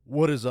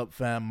What is up,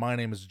 fam? My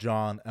name is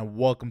John, and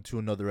welcome to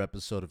another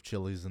episode of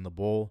Chili's in the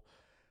Bowl.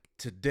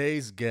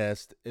 Today's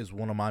guest is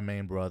one of my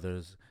main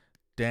brothers,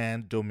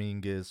 Dan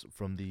Dominguez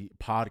from the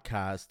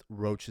podcast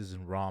Roaches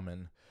and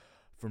Ramen.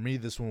 For me,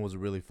 this one was a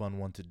really fun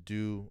one to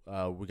do.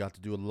 We got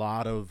to do a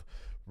lot of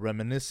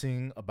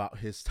reminiscing about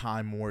his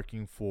time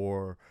working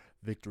for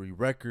Victory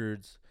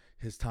Records,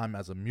 his time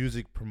as a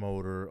music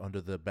promoter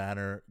under the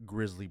banner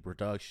Grizzly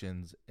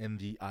Productions in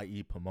the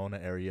IE Pomona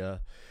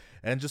area,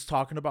 and just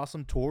talking about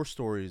some tour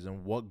stories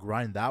and what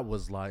grind that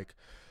was like.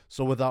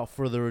 So without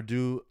further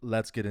ado,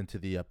 let's get into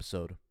the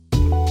episode.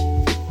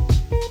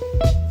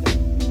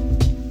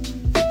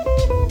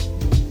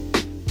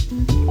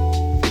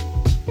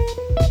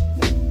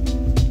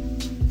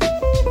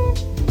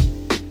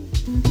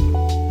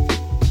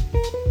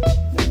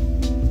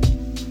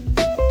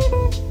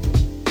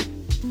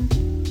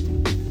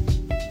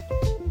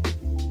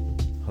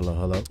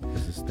 Hello.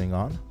 Is this thing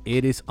on?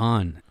 It is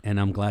on, and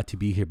I'm glad to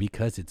be here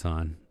because it's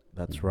on.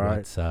 That's right.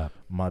 What's up?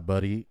 My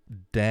buddy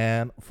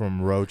Dan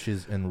from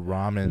Roaches and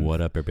Ramen. What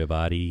up,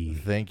 everybody?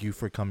 Thank you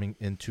for coming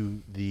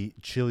into the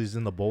Chili's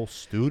in the Bowl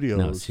studios.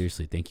 No,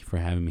 seriously, thank you for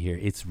having me here.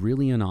 It's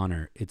really an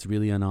honor. It's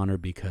really an honor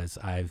because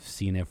I've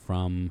seen it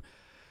from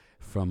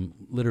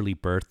literally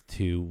birth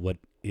to what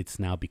it's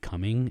now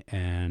becoming,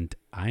 and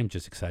I'm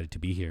just excited to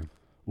be here.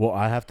 Well,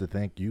 I have to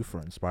thank you for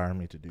inspiring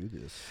me to do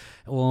this.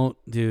 Well,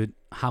 dude,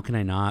 how can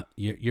I not?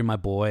 You're my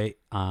boy.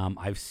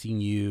 I've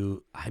seen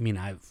you. I mean,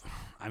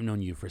 I've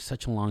known you for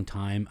such a long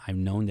time. I've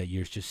known that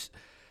you're just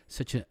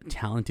such a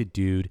talented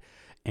dude,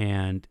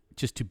 and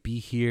just to be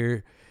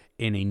here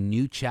in a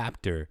new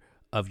chapter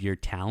of your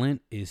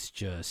talent is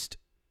just,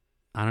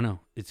 I don't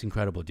know. It's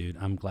incredible, dude.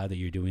 I'm glad that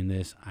you're doing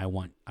this. I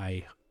want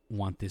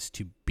this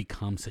to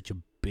become such a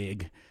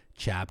big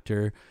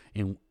chapter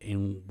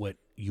in what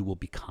you will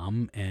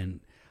become, and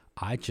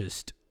I'm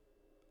just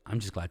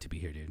glad to be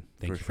here, dude.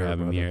 Thank you for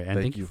having me here.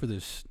 And thank you for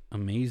this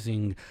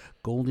amazing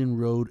Golden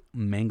Road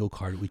mango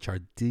card, which are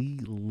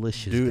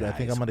delicious. Dude, guys. I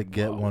think I'm going to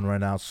get one right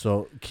now.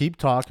 So keep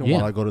talking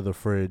while I go to the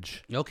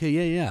fridge. Okay,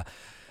 yeah.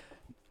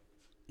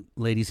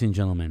 Ladies and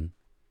gentlemen,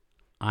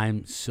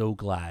 I'm so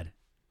glad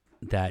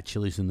that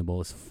Chili's in the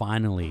Bowl is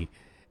finally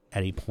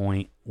at a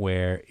point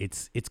where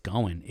it's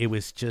going. It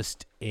was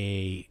just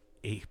a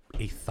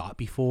thought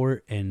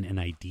before and an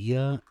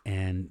idea,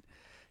 and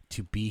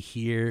to be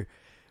here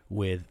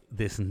with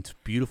this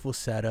beautiful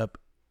setup,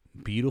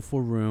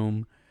 beautiful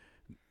room,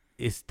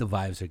 the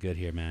vibes are good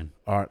here, man.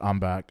 All right, I'm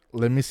back.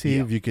 Let me see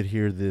if you could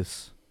hear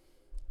this.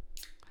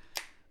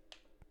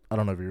 I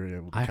don't know if you were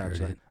able to catch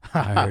that.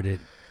 I heard it.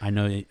 I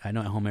know at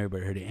home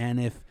everybody heard it. And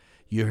if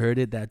you heard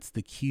it, that's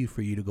the cue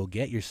for you to go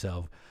get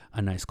yourself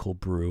a nice cold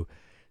brew,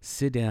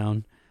 sit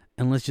down,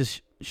 and let's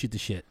just shoot the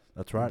shit.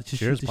 That's right.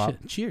 Cheers, Pop.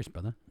 Cheers,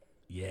 brother.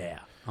 Yeah,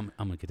 I'm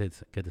gonna get to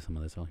some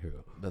of this. Oh, here we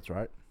go. That's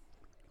right.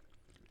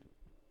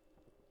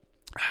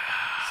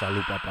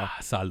 Salud, papa.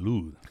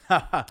 Salud.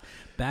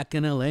 Back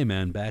in LA,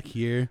 man. Back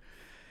here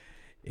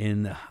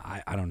in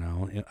I don't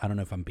know. I don't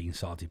know if I'm being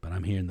salty, but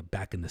I'm here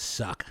back in the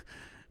suck.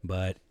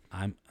 But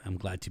I'm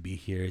glad to be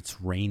here.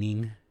 It's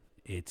raining.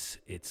 It's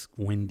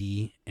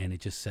windy, and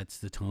it just sets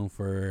the tone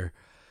for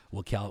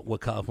what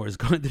California is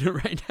going through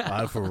right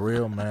now. For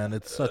real, man.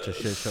 It's such a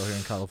shit show here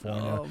in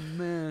California. Oh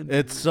man,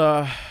 it's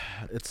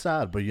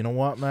sad, but you know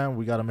what, man?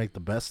 We got to make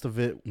the best of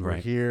it. We're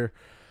here.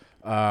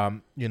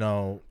 For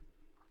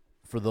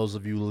those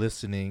of you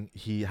listening,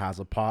 he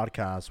has a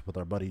podcast with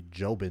our buddy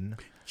Jobin.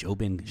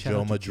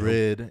 Joe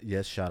Madrid.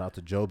 Yes, shout out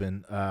to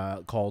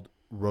Jobin. Called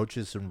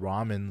Roaches and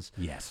Ramens.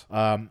 Yes.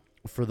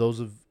 For those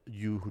of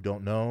you who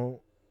don't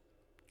know,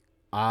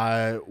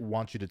 I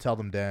want you to tell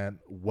them, Dan,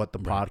 what the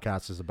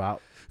podcast is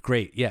about.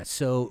 Great. Yeah.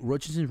 So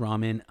Roaches and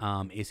Ramen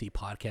is a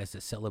podcast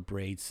that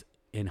celebrates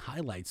and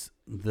highlights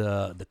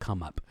the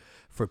come up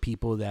for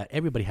people that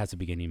everybody has a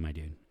beginning, my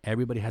dude.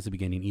 Everybody has a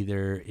beginning.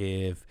 Either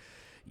if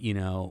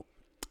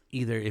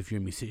you're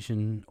a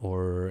musician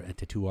or a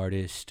tattoo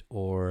artist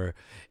or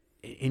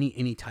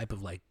any type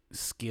of like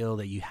skill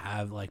that you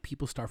have, like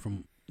people start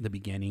from the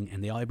beginning,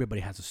 and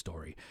everybody has a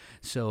story.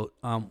 So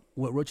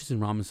what Roaches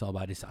and Ramen is all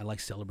about is I like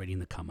celebrating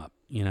the come up.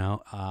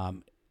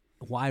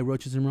 Why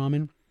Roaches and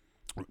Ramen?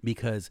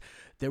 Because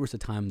there was a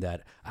time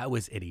that I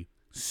was at a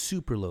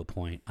super low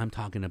point. I'm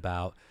talking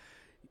about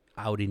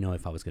I wouldn't know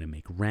if I was going to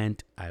make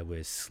rent. I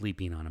was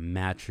sleeping on a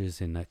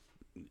mattress in a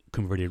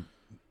converted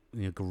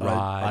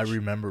garage. I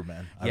remember,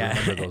 man. I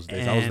remember those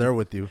days. I was there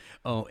with you.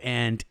 Oh,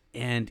 and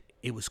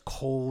it was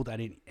cold. I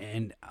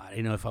didn't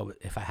know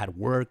if I had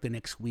work the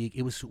next week.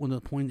 It was one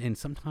of the points, and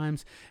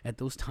sometimes at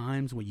those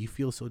times when you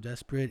feel so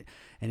desperate,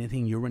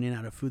 anything you're running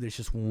out of food, there's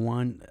just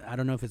one. I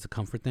don't know if it's a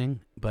comfort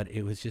thing, but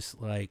it was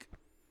just like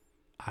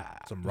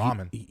some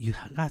ramen. You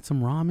got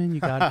some ramen.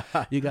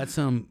 You got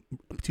some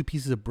 2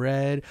 pieces of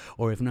bread,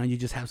 or if not, you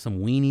just have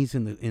some weenies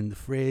in the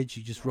fridge.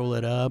 You just roll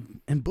it up,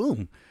 and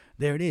boom.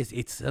 There it is.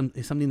 It's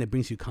something that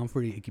brings you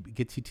comfort. It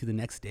gets you to the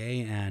next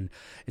day, and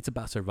it's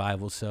about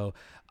survival. So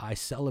I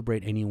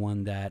celebrate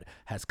anyone that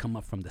has come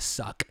up from the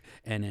suck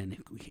and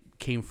then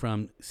came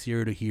from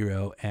zero to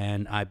hero.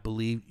 And I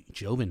believe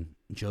Jobin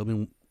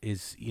Jobin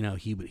is,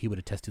 he would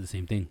attest to the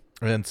same thing.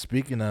 And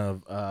speaking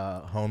of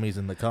homies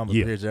in the comments,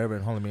 here's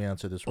Evan. Hold on, let me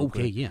answer this real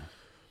quick. Yeah.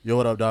 Yo,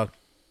 what up, dog?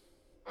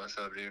 What's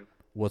up, dude?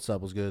 What's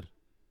up? What's good?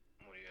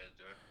 What are you guys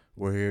doing?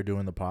 We're here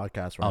doing the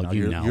podcast right now.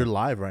 You You're, know. you're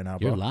live right now,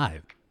 bro. You're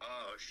live. Oh,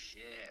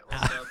 shit.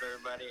 What's up,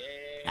 everybody?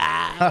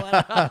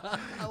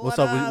 Hey. What's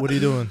up? What are you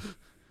doing?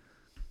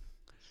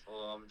 Well,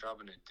 I'm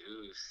dropping a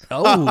deuce.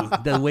 Oh,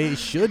 the way it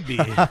should be.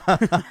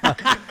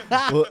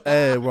 Well,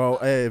 hey, bro.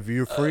 Hey, if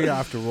you're free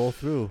after, roll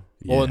through.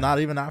 Yeah. Or not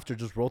even after,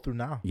 just roll through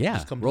now. Yeah,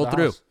 Just come to roll the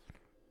through. house.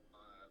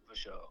 For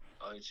sure.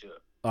 I'll hit you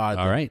up. All right.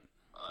 All right.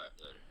 All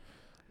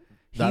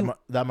right, later.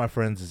 That, my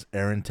friends, is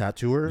Aaron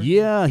Tattooer.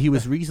 Yeah, he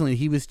was recently.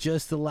 He was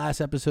just the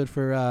last episode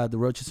for the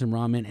Roaches and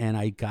Ramen, and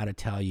I gotta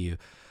tell you,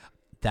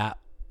 that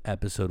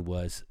episode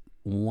was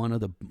one of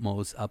the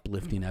most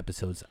uplifting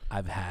episodes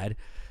I've had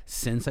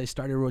since I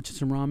started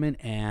Roaches and Ramen.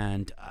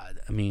 And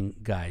I mean,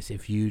 guys,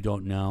 if you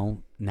don't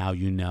know, now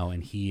you know.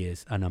 And he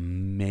is an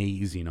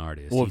amazing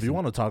artist. Well, if you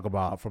want to talk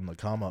about from the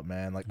come up,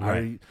 man, like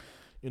Right.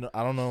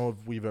 I don't know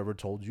if we've ever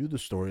told you the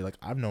story. Like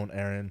I've known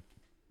Aaron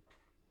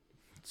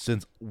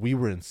since we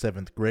were in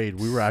 7th grade.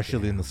 We were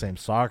actually in the same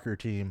soccer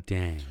team.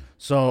 dang,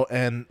 So,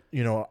 and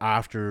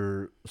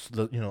after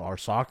our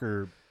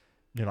soccer,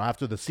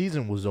 after the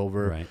season was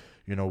over, right,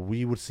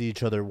 we would see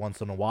each other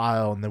once in a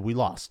while, and then we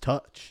lost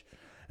touch.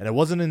 And it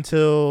wasn't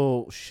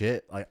until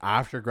like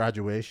after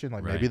graduation,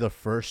 like maybe Right. the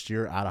first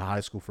year out of high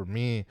school for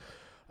me,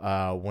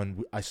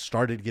 when I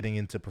started getting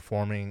into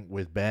performing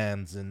with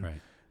bands and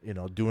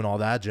right, doing all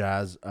that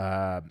jazz.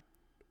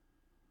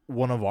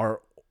 One of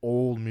our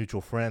old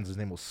mutual friends, his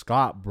name was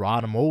Scott,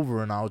 brought him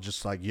over, and I was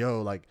just like,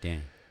 "Yo, like,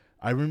 dang,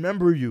 I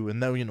remember you,"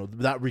 and then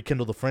that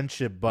rekindled the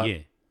friendship. But yeah,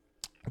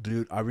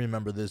 dude, I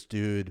remember this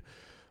dude,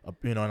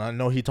 and I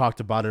know he talked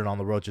about it on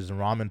the Roaches and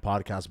Ramen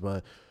podcast,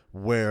 but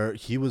where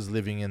he was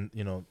living in,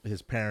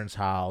 his parents'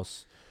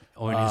 house.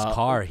 or in his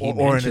car. He or in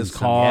mentioned his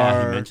something. Yeah,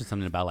 car. he mentioned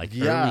something about like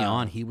Yeah. early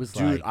on. He was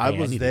Dude, like, I hey,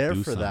 was need to there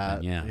do for something.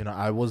 that. Yeah,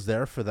 I was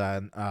there for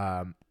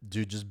that.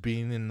 Dude, just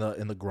being in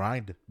the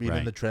grind, being in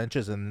Right. the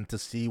trenches, and to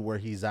see where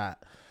he's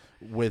at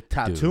with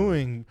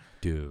tattooing,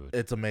 dude.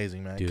 it's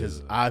amazing, man. Because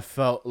Dude. I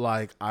felt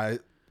like I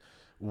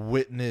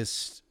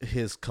witnessed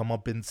his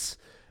comeuppance,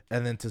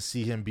 and then to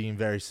see him being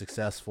very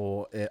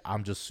successful,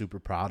 I'm just super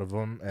proud of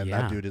him. And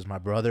Yeah. that dude is my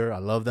brother. I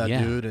love that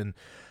Yeah. dude. And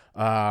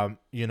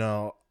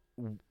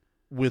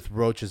with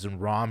Roaches and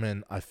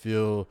Ramen, I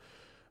feel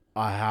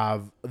I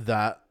have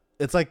that.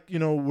 It's like,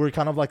 we're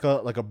kind of like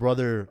a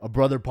brother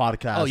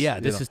podcast. Oh yeah,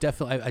 you this know. is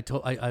definitely.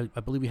 I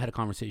believe we had a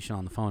conversation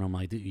on the phone. I'm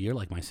like, dude, you're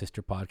like my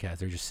sister podcast.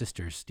 They're just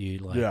sisters,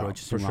 dude. Like Yeah,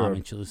 Roaches for and sure.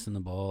 Ramen, Chili's in the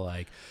bowl.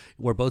 Like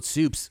we're both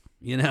soups,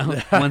 One's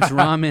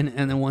ramen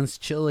and then one's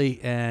chili,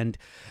 and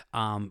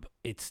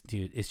it's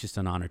just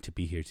an honor to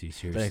be here too.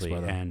 Seriously,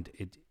 brother. and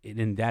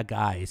and that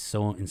guy is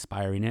so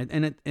inspiring,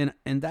 and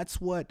that's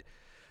what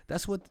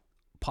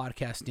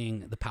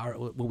podcasting, the power,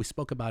 what we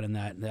spoke about in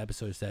the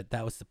episode, is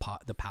that was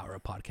the power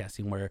of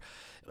podcasting, where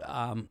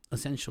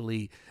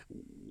essentially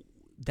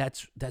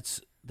that's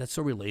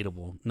so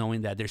relatable,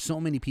 knowing that there's so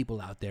many people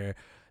out there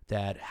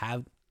that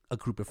have a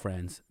group of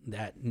friends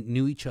that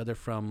knew each other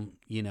from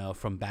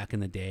back in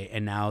the day,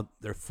 and now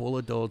they're full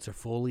adults, they're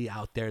fully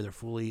out there, they're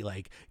fully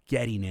like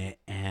getting it.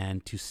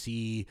 And to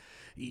see,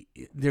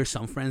 there's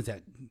some friends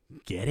that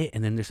get it,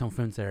 and then there's some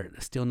friends that are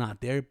still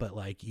not there, but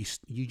like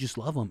you just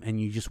love them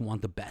and you just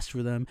want the best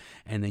for them,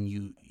 and then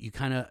you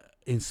kind of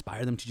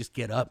inspire them to just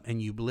get up,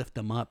 and you lift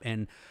them up.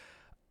 And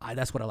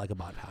that's what I like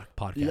about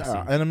podcasting.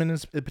 Yeah, and I mean,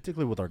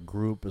 particularly with our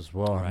group as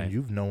well. I Right. mean,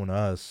 you've known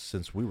us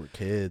since we were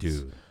kids.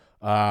 dude.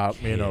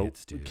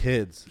 Dude.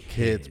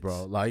 Kids,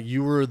 bro. Like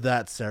you were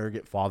that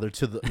surrogate father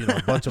to the,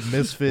 a bunch of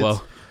misfits.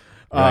 Well,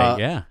 right,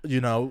 yeah.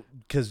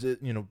 Because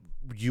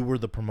you were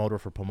the promoter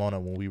for Pomona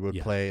when we would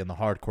Yeah. play in the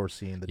hardcore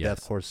scene, the Yes.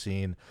 deathcore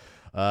scene.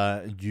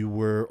 You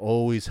were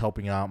always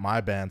helping out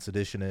my band,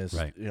 Seditionist.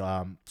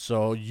 Right.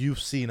 So you've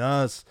seen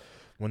us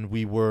when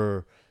we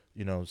were,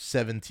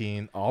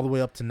 17, all the way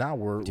up to now.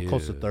 We're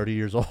close to Dude. 30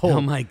 years old. Oh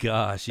my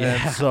gosh,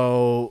 yeah. And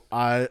so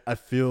I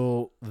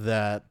feel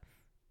that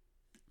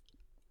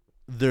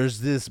there's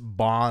this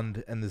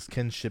bond and this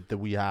kinship that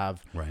we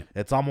have. Right.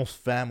 It's almost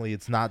family.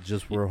 It's not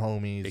just we're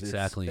homies.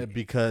 Exactly. It's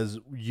because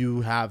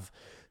you have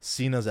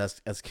seen us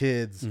as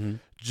kids Mhm.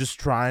 just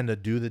trying to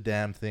do the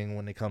damn thing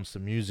when it comes to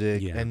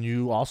music. Yeah. And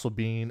you also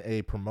being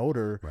a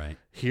promoter Right.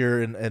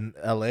 here in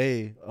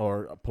LA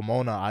or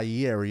Pomona,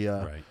 IE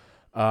area.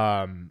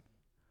 Right.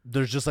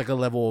 There's just like a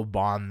level of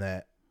bond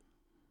that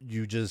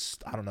you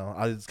just, I don't know.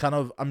 It's kind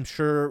of, I'm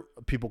sure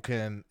people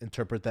can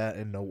interpret that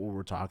and know what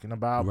we're talking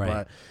about, Right.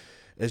 but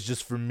it's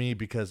just for me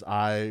because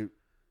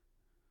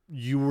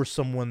you were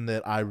someone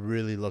that I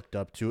really looked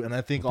up to. And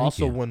I think Well, thank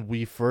also you. when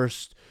we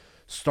first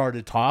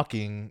started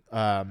talking,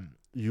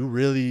 you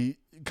really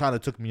kind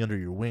of took me under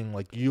your wing.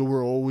 Like you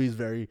were always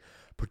very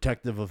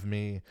protective of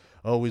me,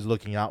 always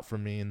looking out for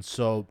me. And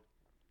so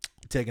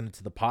taking it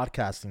to the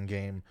podcasting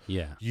game,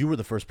 Yeah. you were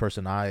the first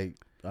person I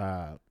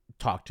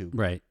talked to.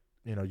 Right.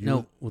 You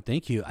No, well,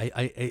 thank you.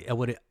 I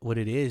what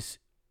it is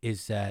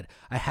that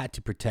I had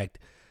to protect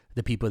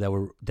the people that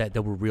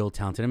were real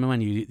talented. I mean,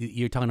 mind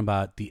you're talking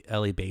about the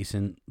LA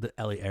basin, the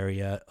LA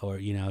area, or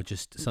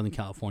just Southern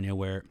California,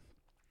 where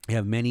you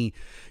had many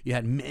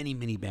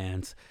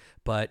bands,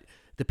 but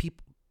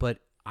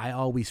I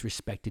always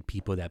respected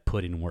people that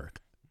put in work.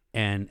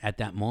 And at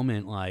that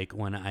moment, like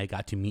when I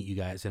got to meet you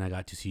guys and I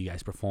got to see you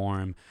guys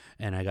perform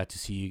and I got to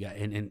see you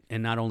guys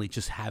and not only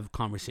just have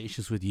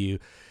conversations with you,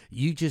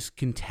 you just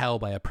can tell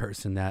by a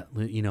person that,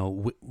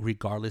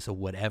 regardless of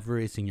whatever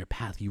is in your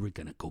path, you were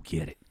going to go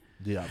get it.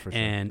 Yeah, for sure.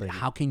 And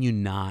how can you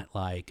not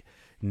like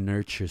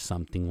nurture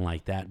something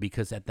like that?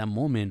 Because at that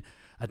moment,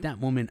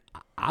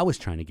 I was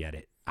trying to get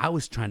it. I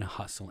was trying to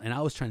hustle and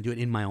I was trying to do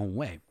it in my own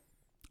way.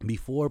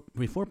 Before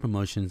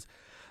promotions,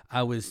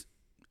 I was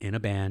in a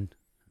band,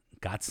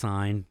 got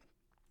signed,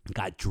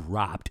 got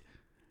dropped,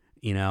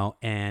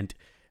 and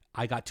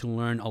I got to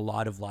learn a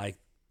lot of like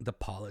the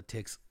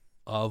politics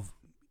of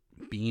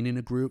being in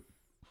a group,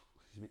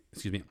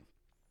 excuse me,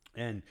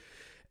 and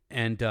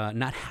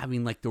not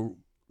having like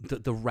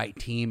the right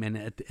team. And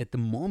at the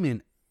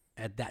moment,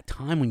 at that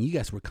time when you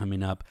guys were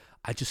coming up,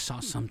 I just saw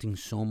something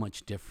so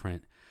much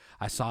different.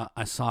 I saw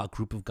a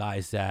group of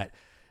guys that,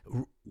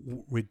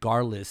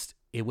 regardless,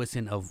 it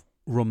wasn't of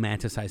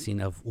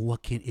romanticizing of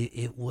what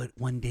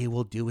one day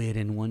we'll do it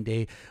and one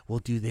day we'll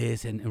do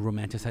this and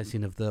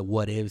romanticizing of the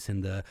what ifs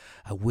and the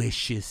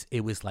wishes.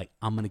 It was like,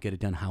 I'm gonna get it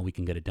done, how we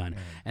can get it done.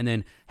 And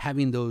then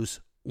having those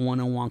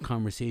one-on-one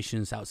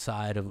conversations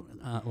outside of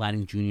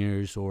Latin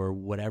Juniors or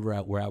whatever,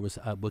 where I was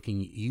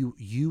booking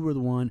you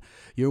were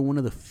you're one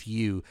of the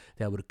few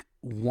that would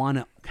want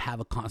to have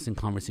a constant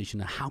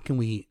conversation of how can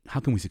we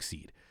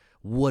succeed,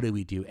 what do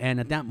we do. And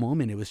at that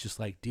moment it was just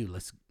like, dude,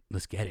 let's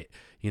get it.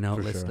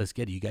 Let's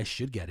get it. You guys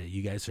should get it.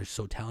 You guys are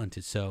so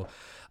talented. So,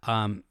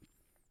 I'm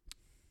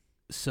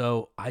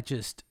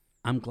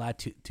glad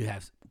to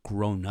have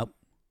grown up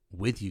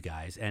with you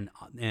guys. And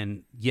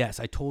yes,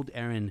 I told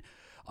Aaron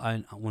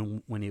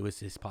when it was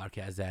his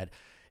podcast that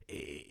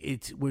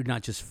we're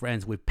not just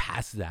friends. We're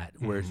past that.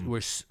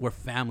 We're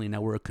family now.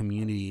 We're a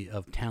community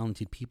of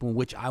talented people,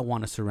 which I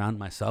want to surround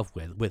myself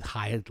with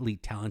highly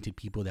talented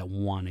people that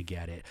want to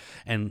get it.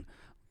 And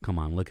come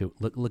on, look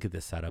at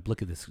this setup.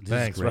 Look at this.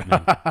 Thanks, is great,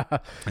 man.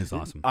 It's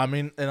awesome. I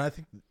mean, and I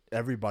think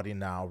everybody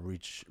now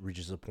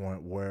reaches a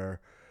point where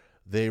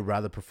they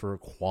rather prefer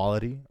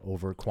quality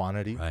over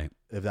quantity, right?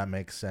 If that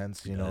makes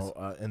sense,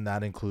 and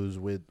that includes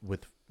with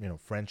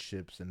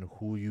friendships and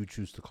who you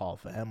choose to call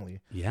family.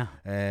 Yeah.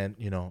 And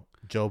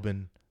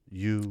Jobin,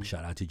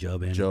 shout out to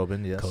Jobin.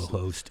 Jobin, yes,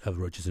 co-host of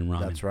Roaches and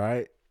Ramen. That's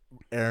right.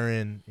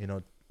 Aaron,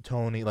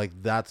 Tony, like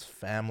that's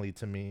family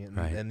to me,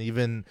 and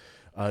even.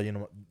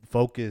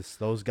 Focus,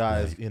 those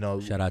guys,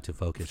 right. Shout out to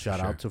Focus. Shout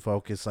out to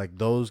Focus. Like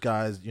those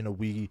guys,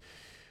 we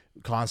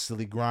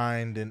constantly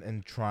grind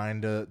and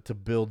trying to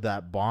build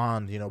that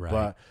bond, right.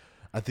 But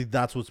I think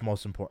that's what's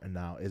most important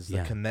now is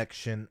the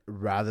connection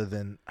rather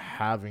than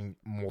having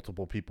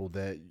multiple people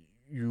that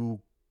you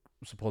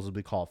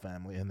supposedly call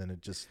family. And then it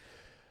just.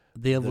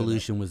 The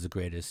evolution was the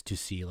greatest to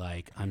see.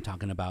 Like, I'm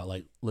talking about,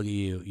 like, look at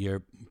you.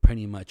 You're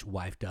pretty much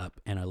wifed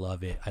up, and I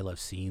love it. I love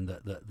seeing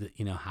the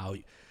how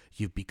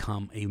you've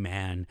become a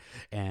man,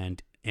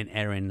 and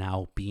Aaron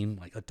now being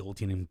like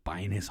adulting and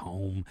buying his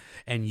home.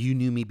 And you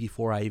knew me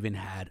before I even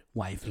had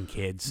wife and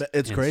kids.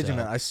 It's crazy,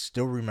 man. I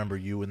still remember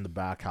you in the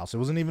back house. It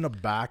wasn't even a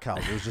back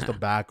house. It was just a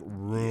back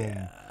room.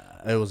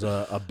 Yeah. It was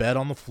a bed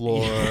on the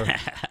floor.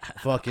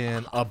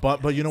 Fucking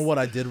but you know what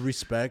I did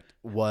respect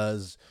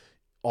was,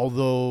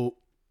 although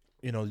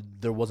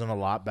there wasn't a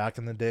lot back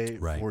in the day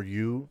for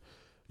you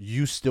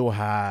still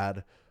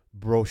had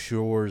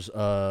brochures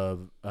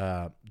of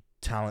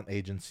talent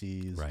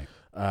agencies, right?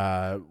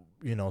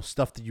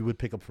 Stuff that you would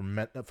pick up from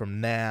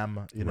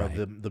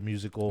NAMM, the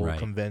musical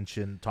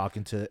convention,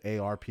 talking to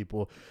AR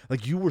people.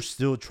 Like you were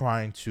still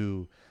trying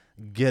to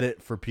get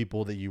it for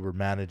people that you were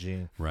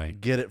managing, right?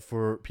 Get it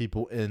for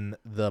people in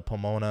the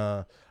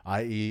Pomona,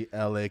 i.e.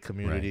 LA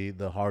community,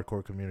 the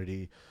hardcore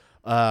community.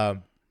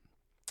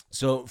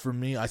 So for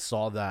me, I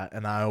saw that,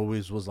 and I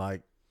always was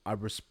like, I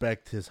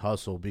respect his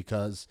hustle,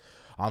 because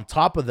on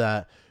top of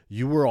that,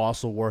 you were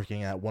also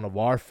working at one of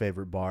our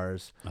favorite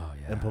bars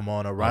in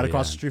Pomona, right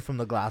across the street from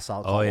the Glass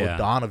House, called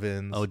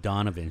O'Donovan's.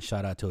 O'Donovan,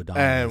 shout out to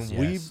O'Donovan's.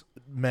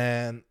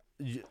 And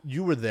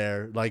you were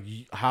there. Like,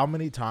 how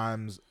many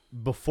times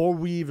before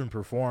we even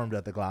performed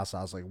at the Glass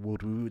House, like we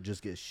would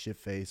just get shit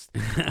faced,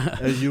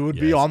 and you would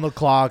be on the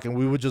clock, and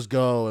we would just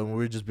go, and we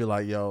would just be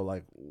like, "Yo,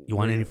 like, you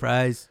want any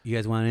fries? You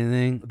guys want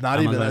anything? Not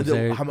even. Let's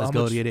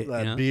go get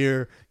it.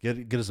 Beer,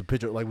 get us a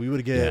picture. Like we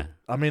would get.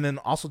 I mean, and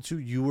also too,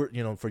 you were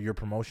for your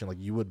promotion, like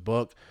you would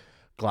book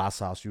Glass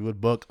House, you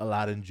would book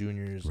Aladdin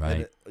Juniors,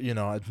 right?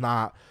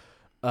 And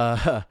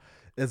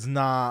it's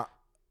not.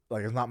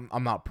 Like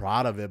I'm not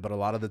proud of it, but a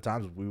lot of the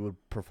times we would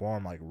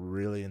perform like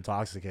really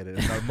intoxicated,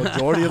 and the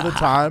majority of the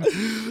time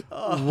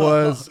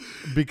was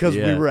because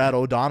we were at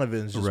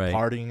O'Donovan's just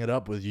partying it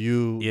up with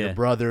you, your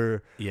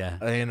brother,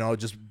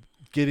 just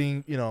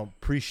getting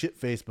pre-shit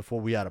faced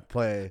before we had to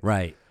play,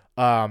 right?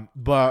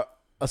 But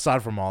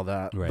aside from all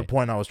that, the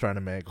point I was trying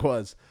to make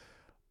was,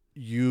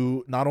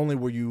 you not only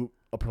were you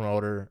a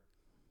promoter,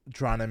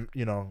 trying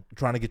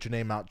to get your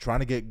name out, trying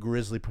to get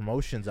Grizzly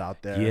Promotions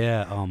out there.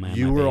 Yeah. Oh man.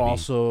 You my were baby.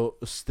 also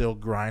still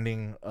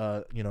grinding,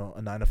 a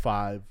 9 to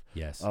 5,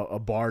 Yes. a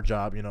bar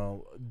job,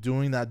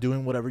 doing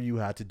whatever you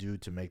had to do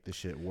to make the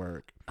shit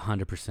work.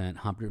 100%.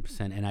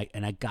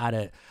 And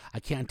I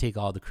can't take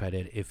all the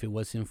credit. If it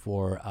wasn't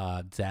for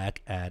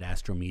Zach at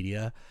Astro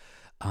Media,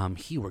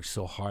 he worked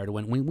so hard.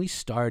 When we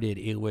started,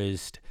 he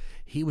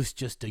was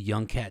just a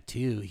young cat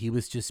too. He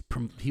was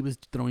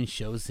throwing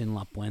shows in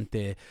La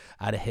Puente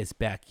out of his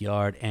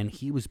backyard, and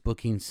he was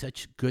booking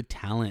such good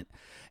talent.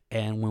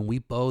 And when we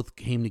both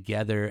came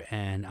together,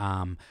 and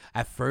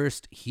at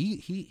first he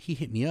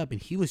hit me up,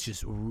 and he was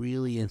just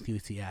really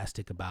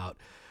enthusiastic about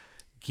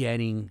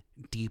getting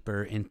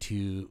deeper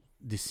into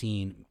the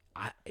scene.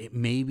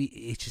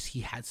 It's just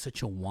he had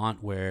such a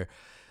want where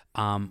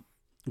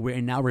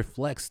it now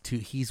reflects to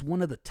he's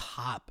one of the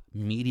top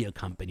media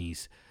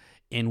companies.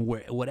 And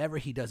whatever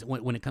he does,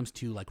 when it comes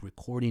to like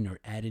recording or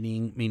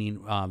editing,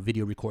 meaning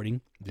video recording,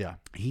 Yeah,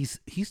 he's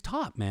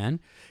top, man.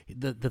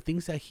 The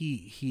things that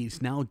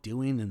he's now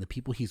doing and the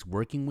people he's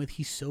working with,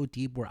 he's so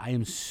deep. Where I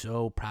am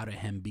so proud of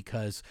him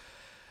because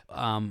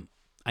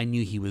I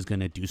knew he was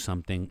gonna do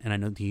something, and I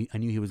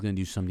knew he was gonna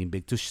do something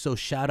big. So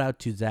shout out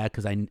to Zach,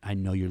 because I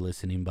know you're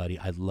listening, buddy.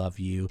 I love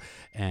you,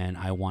 and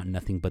I want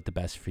nothing but the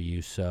best for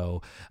you.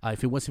 So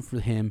if it wasn't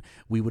for him,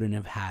 we wouldn't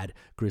have had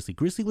Grizzly.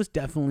 Grizzly was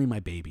definitely my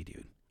baby,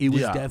 dude. It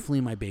was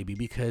definitely my baby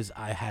because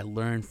I had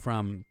learned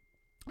from.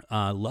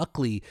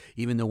 Luckily,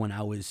 even though when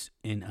I was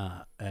in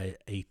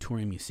a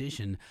touring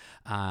musician,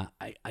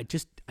 I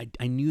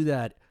knew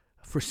that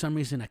for some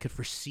reason I could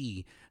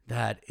foresee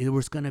that it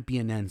was going to be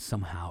an end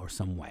somehow or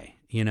some way,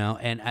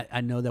 and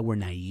I know that we're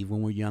naive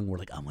when we're young. We're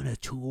like, I'm going to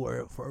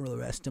tour for the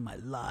rest of my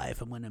life.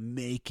 I'm going to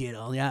make it.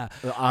 Oh yeah.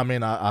 I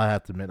mean, I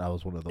have to admit I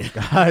was one of those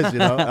guys,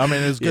 I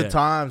mean, it's good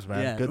times,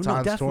 man. Yeah. Good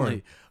times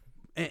touring.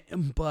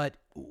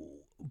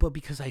 But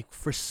because I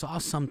foresaw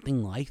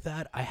something like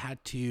that, I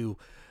had to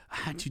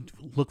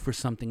look for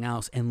something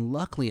else. And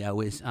luckily, I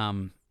was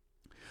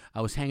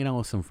hanging out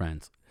with some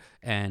friends,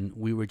 and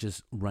we were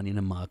just running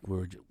amok. We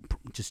were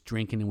just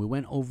drinking, and we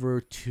went over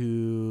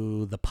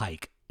to the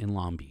Pike in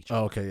Long Beach.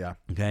 Oh, okay, yeah.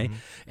 Okay,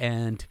 Mm-hmm.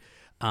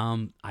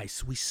 and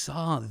we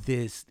saw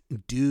this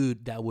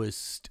dude that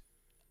was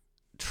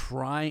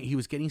trying. He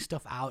was getting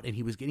stuff out, and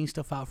he was getting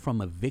stuff out from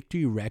a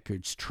Victory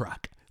Records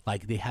truck.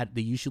 Like they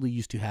usually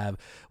used to have.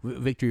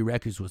 Victory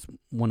Records was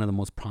one of the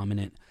most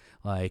prominent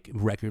like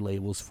record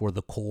labels for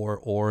the core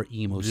or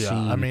emo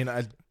scene. I mean,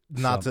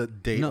 not to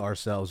date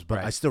ourselves, but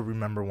right. I still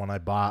remember when I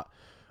bought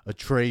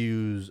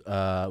Atreyu's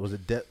was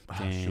it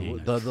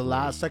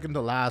the second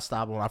to last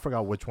album. I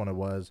forgot which one it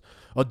was.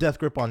 Oh, Death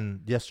Grip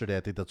on Yesterday. I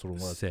think that's what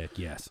it was. Sick,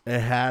 yes.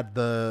 It had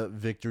the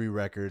Victory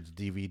Records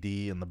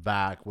DVD in the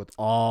back with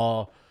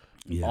all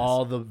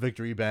the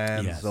Victory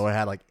bands. Yes. So it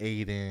had like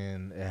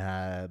Aiden. It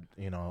had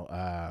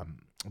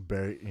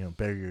Bury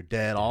Your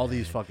Dead. All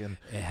these fucking.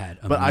 It had.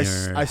 But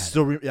Amir, I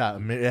still it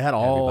had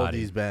all everybody.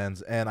 these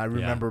bands, and I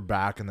remember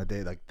back in the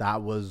day, like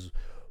that was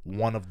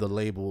one of the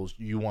labels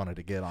you wanted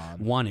to get on.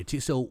 Wanted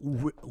to.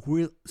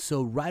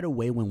 So right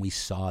away when we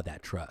saw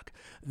that truck,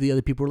 the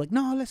other people were like,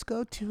 no, let's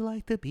go to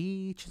like the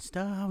beach and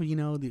stuff.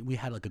 We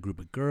had like a group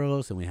of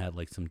girls and we had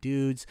like some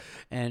dudes.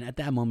 And at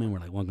that moment, we're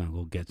like, we're going to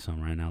go get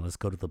some right now. Let's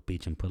go to the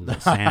beach and put a little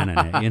sand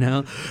in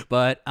it,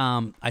 But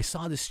I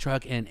saw this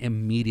truck, and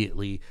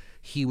immediately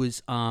he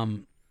was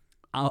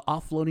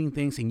offloading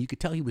things, and you could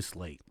tell he was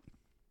late.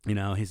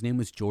 His name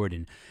was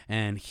Jordan,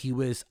 and he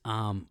was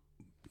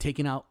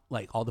taking out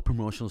like all the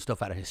promotional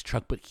stuff out of his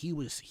truck, but he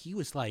was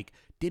like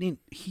he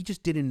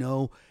just didn't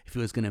know if it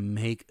was gonna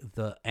make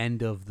the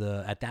end of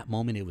at that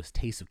moment. It was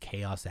Taste of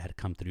Chaos that had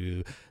come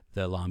through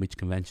the Long Beach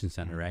Convention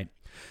Center, right?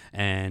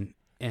 And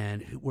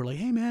we're like,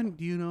 hey man,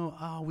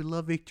 we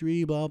love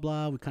Victory, blah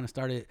blah. We kind of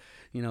started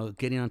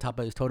getting on top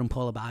of his totem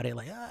pole about it,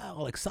 like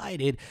all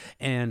excited.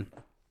 And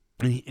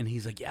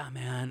he's like, yeah,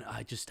 man,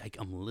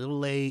 I'm a little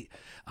late.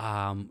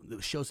 The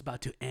show's about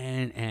to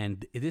end.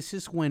 And this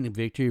is when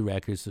Victory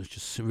Records was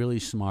just really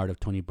smart of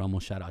Tony Brummel.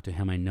 Shout out to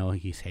him. I know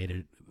he's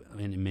hated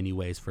in many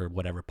ways for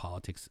whatever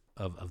politics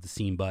of the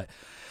scene. But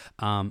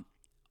all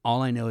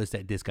I know is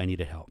that this guy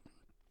needed help.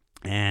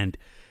 And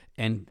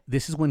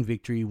this is when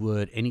Victory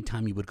would,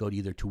 anytime you would go to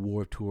either to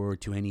Warped Tour or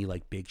to any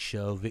like big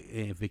show,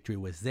 Victory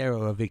was there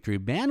or a Victory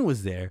band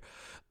was there,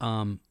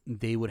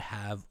 they would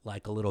have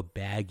like a little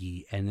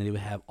baggie, and then they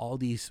would have all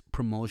these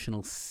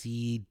promotional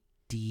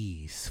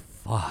CDs.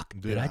 Fuck,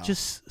 did I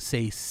just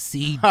say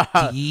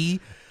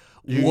CD?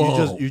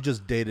 You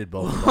just dated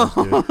both of us,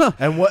 dude.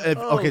 And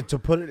okay, to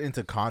put it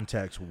into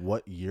context,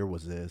 what year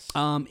was this?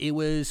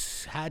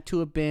 It had to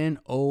have been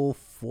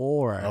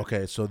 04.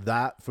 Okay, so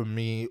that for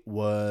me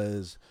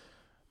was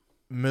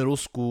middle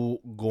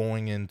school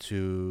going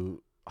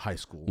into high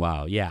school.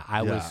 Wow, yeah,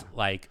 I was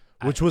like,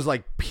 which was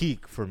like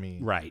peak for me,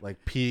 right?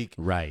 Like peak,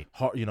 right?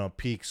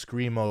 Peak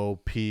screamo,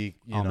 peak,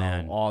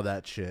 man. all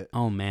that shit.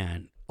 Oh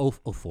man,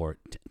 04,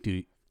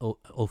 dude,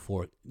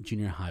 04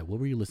 junior high. What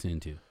were you listening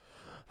to?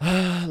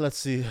 Let's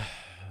see.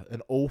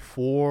 In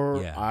 04,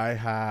 yeah. I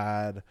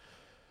had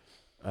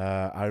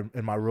I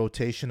in my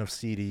rotation of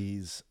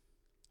CDs,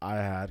 I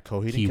had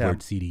Coheed and Keyword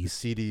Cambria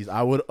CDs.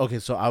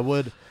 CDs. So I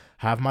would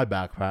have my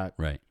backpack,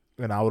 Right.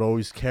 and I would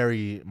always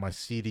carry my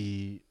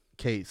CD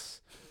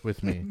case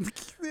with me,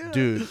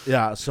 dude.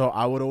 Yeah, so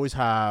I would always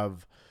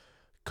have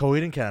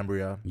Coheed and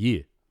Cambria.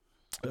 Yeah.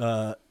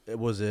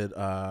 Was it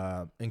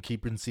In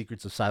Keeping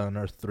Secrets of Silent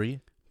Earth 3?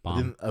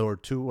 Bomb. Or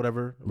 2,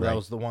 whatever. Right. That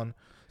was the one.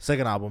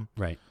 Second album.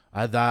 Right.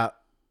 I had that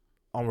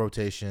on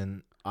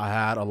rotation. I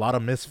had a lot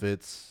of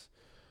Misfits,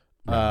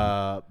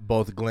 Right.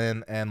 both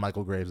Glenn and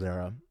Michael Graves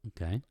era.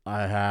 Okay.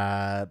 I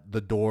had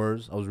The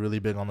Doors. I was really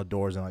big on The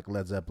Doors and like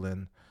Led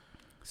Zeppelin.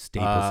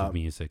 Staples of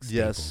music.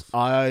 Yes.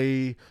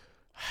 Staples.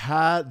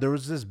 There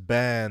was this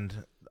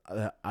band.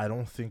 I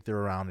don't think they're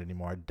around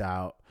anymore. I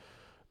doubt.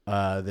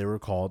 They were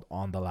called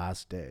On the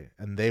Last Day,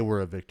 and they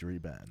were a victory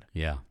band.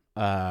 Yeah.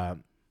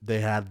 They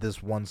had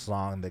this one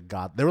song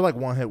they were like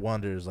one-hit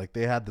wonders. Like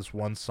they had this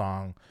one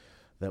song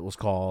that was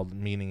called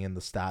Meaning in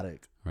the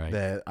Static. Right.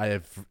 That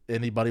if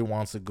anybody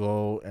wants to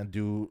go and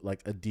do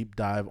like a deep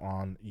dive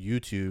on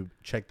YouTube,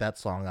 check that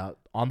song out.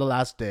 On the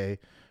Last Day,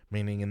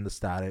 Meaning in the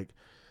Static.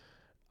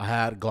 I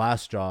had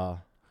Glassjaw.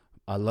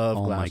 I love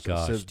Oh Glassjaw my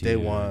gosh, since dude. day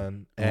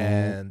one.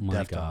 And oh my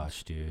Deftones.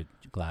 gosh, dude.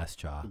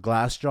 Glassjaw.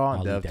 Glassjaw I'll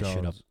and leave that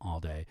shit up Deftones. all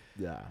day.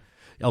 Yeah.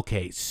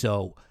 Okay,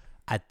 so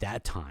at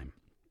that time,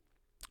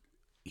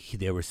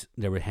 they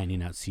were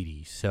handing out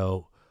CDs.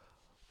 So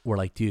we're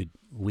like, dude,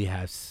 we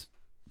have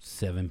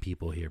 7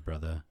 people here,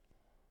 brother.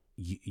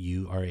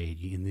 You are 8.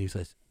 And he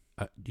says,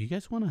 do you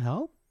guys want to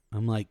help?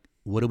 I'm like,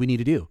 what do we need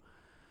to do?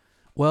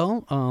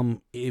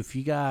 Well, if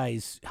you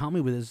guys help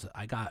me with this,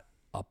 I got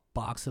a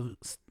box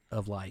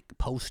of like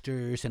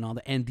posters and all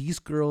that. And these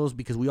girls,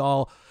 because we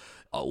all,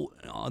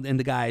 and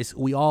the guys,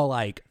 we all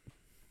like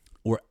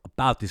were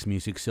about this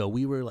music. So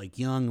we were like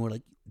young. We're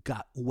like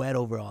got wet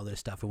over all this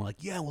stuff, and we're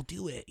like, yeah, we'll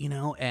do it, you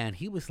know. And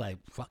he was like,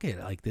 fuck it,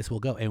 like this will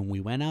go. And we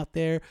went out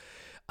there.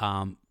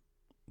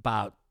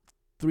 About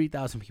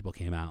 3,000 people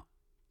came out,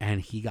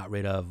 and he got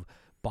rid of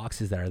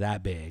boxes that are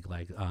that big.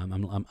 Like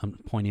I'm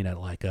pointing at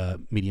like a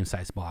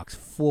medium-sized box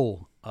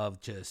full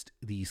of just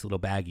these little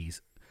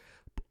baggies,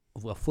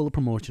 full of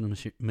promotional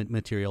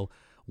material.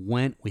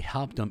 We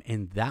helped them,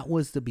 and that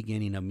was the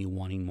beginning of me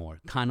wanting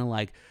more. Kind of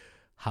like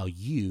how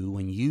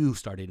when you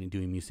started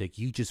doing music,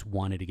 you just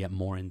wanted to get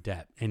more in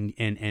depth,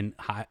 and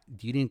how,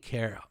 you didn't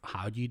care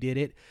how you did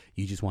it.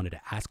 You just wanted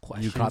to ask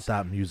questions. You caught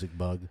that music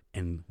bug,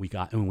 and we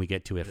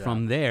get to it. Yeah.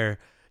 From there,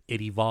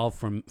 it evolved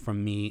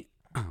from me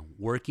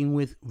working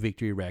with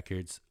Victory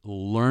Records,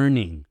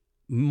 learning.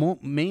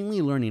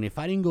 Mainly learning. If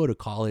I didn't go to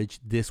college,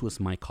 this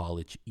was my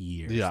college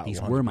years. Yeah, these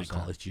 100%. were my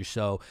college years.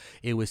 So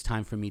it was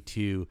time for me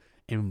to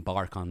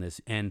embark on this.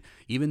 And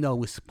even though I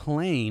was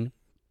playing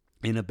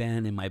in a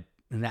band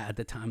at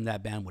the time,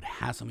 that band would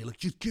hassle me like,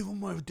 just give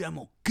them our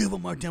demo.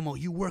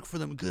 You work for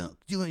them,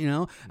 you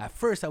know. At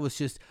first, I was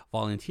just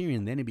volunteering.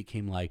 And then it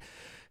became like,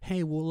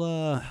 hey,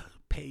 we'll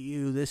pay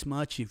you this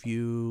much if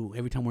you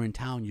every time we're in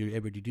town you're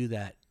able to do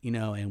that, you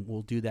know, and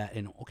we'll do that.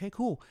 And okay,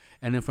 cool.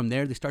 And then from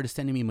there they started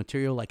sending me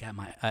material like at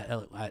my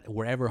at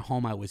wherever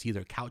home I was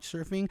either couch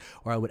surfing,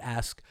 or I would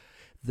ask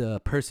the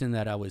person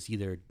that I was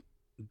either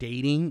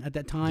dating at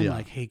that time,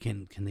 like, hey,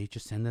 can they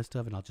just send that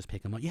stuff and I'll just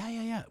pick them up?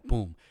 Yeah.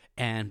 Boom.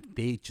 And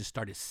they just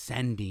started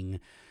sending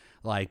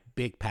like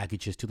big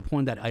packages to the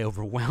point that I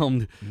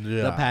overwhelmed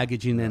the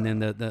packaging. And then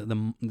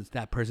the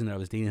that person that I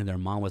was dating, their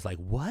mom was like,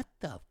 what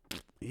the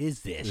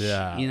is this?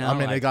 Yeah, you know, I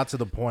mean, like, it got to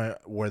the point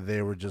where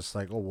they were just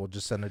like, "Oh, we'll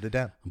just send it to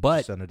Dan."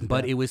 But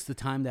it was the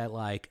time that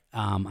like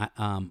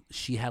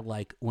she had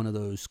like one of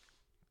those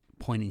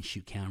point and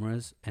shoot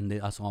cameras, and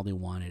that's all they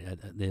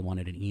wanted. They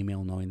wanted an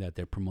email knowing that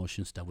their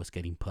promotion stuff was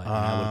getting put. And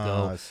I would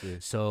go. I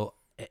see. So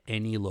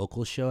any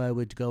local show, I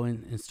would go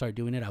in and start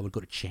doing it. I would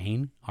go to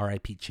Chain,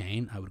 R.I.P.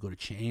 Chain. I would go to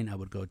Chain. I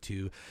would go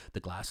to the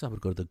Glass. I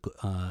would go to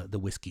the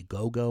Whiskey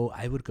Go Go.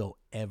 I would go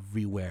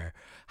everywhere.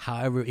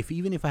 However,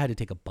 even if I had to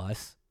take a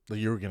bus.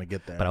 You were gonna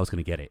get there, but I was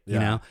gonna get it, you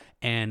know.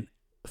 And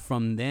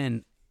from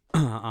then,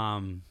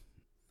 all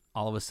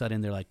of a sudden,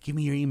 they're like, "Give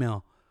me your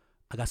email.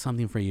 I got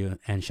something for you."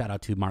 And shout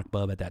out to Mark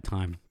Bubb at that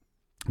time.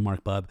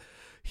 Mark Bubb,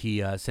 he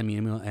sent me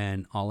an email,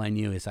 and all I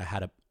knew is I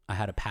had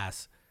a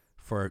pass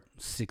for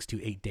 6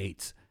 to 8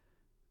 dates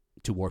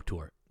to Warped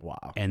Tour.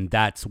 Wow. And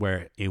that's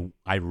where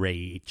I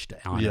raged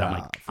on it. I'm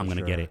like, I'm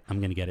gonna get it.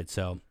 I'm gonna get it.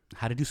 So I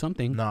had to do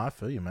something. No, I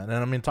feel you, man. And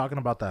I mean, talking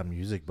about that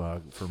music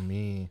bug for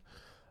me.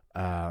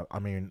 I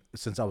mean,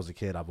 since I was a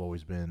kid, I've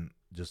always been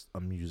just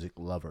a music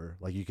lover.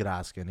 Like you could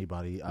ask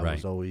anybody. I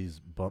was always,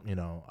 you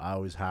know, I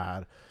always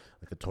had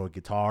like a toy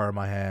guitar in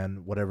my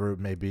hand, whatever it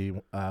may be.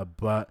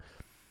 But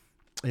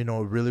you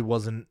know, it really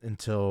wasn't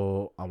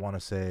until I want to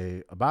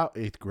say about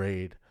 8th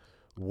grade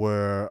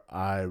where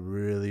I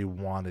really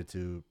wanted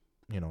to,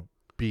 you know,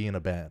 be in a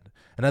band.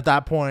 And at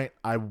that point,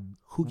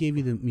 Who gave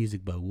you the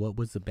music bug? What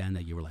was the band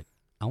that you were like,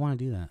 I want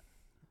to do that?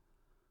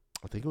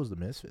 I think it was the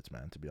Misfits,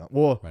 man, to be honest.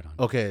 Well, right on.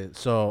 Okay,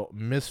 so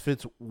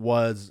Misfits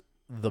was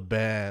the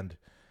band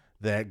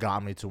that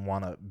got me to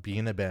want to be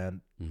in a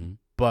band,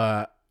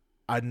 but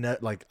I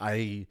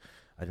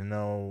didn't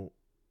know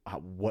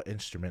what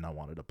instrument I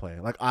wanted to play.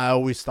 Like I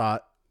always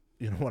thought,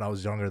 when I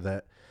was younger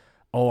that,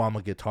 oh, I'm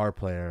a guitar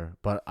player,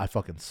 but I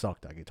fucking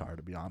sucked at guitar,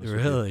 to be honest.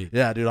 Really? With you.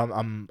 Yeah, dude,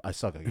 I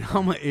suck at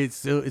guitar.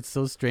 It's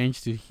so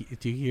strange to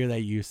hear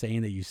that you're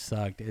saying that you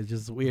sucked. It's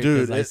just weird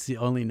Dude, because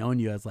only known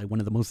you as like one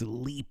of the most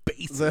elite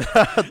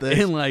bassists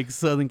in like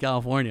Southern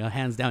California,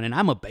 hands down. And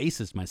I'm a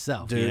bassist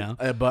myself, dude.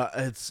 But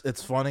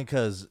it's funny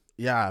because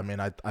I mean,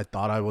 I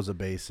thought I was a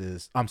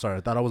bassist. I'm sorry,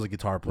 I thought I was a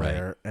guitar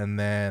player, and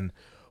then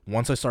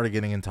once I started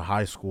getting into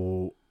high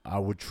school, I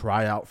would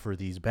try out for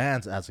these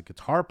bands as a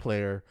guitar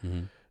player.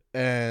 Mm-hmm.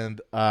 And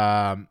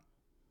I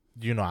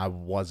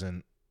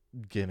wasn't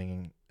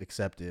getting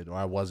accepted, or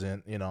I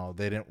wasn't,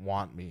 they didn't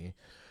want me.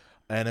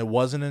 And it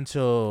wasn't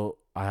until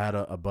I had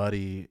a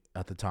buddy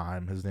at the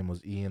time, his name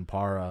was Ian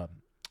Para.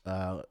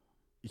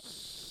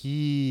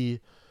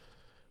 He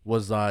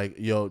was like,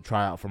 yo,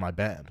 try out for my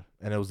band.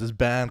 And it was this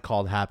band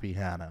called Happy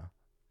Hannah.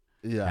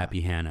 Yeah.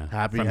 Happy Hannah.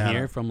 From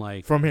here?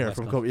 From here.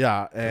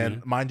 Yeah.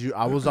 And mind you,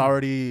 I was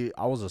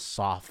a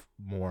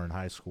sophomore in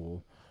high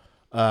school.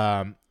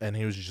 And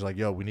he was just like,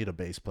 yo, we need a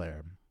bass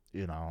player,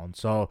 and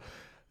so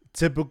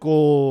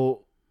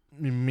typical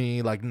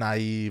me, like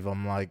naive,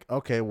 I'm like,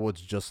 okay, well,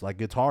 it's just like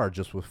guitar,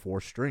 just with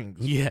 4 strings.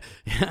 Yeah.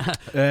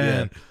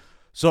 And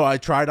so I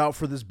tried out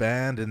for this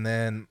band, and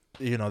then,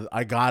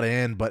 I got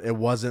in, but it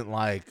wasn't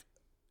like,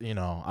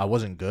 I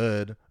wasn't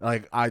good.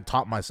 Like I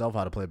taught myself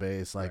how to play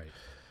bass, like, right.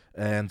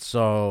 And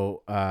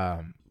so,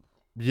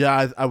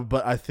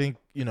 but I think,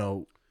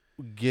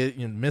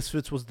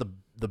 Misfits was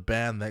the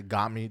band that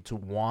got me to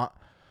want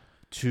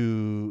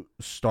to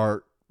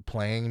start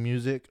playing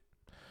music,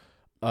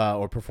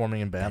 or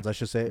performing in bands, I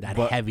should say. That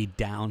heavy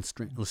down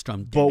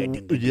strum.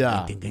 But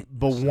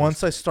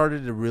once I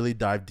started to really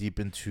dive deep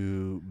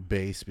into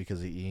bass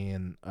because of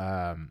Ian,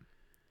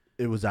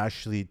 it was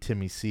actually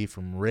Timmy C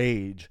from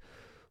Rage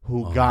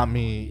who got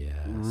me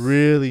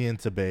really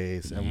into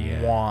bass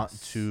and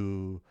want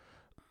to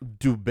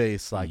do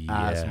bass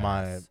as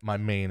my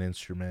main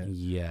instrument.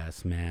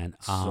 Yes, man.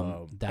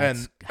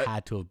 That's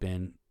had to have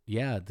been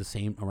the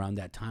same around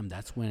that time.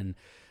 That's when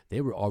they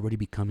were already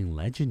becoming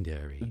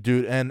legendary,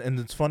 dude. And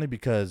it's funny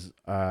because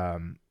I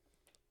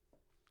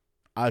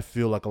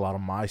feel like a lot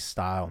of my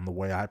style and the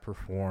way I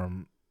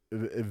perform,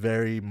 it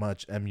very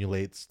much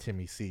emulates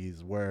Timmy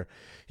C's, where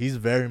he's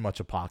very much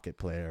a pocket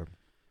player,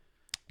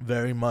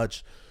 very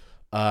much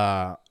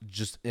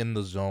just in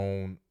the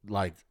zone.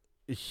 Like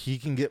he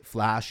can get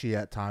flashy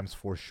at times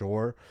for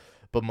sure,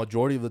 but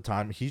majority of the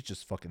time he's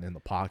just fucking in the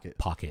pocket.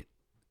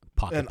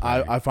 And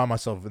I find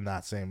myself in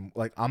that same,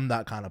 like, I'm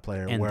that kind of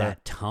player. And where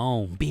that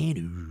tone.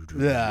 Dude,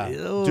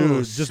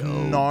 just so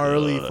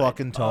gnarly good.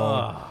 Fucking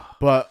tone.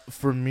 But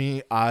for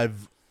me, my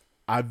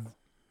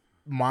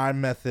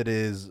method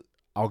is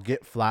I'll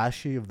get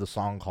flashy if the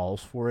song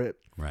calls for it.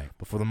 Right.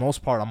 But for the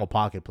most part, I'm a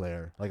pocket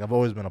player. Like, I've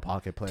always been a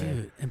pocket player.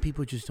 Dude, and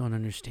people just don't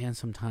understand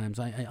sometimes.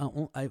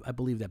 I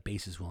believe that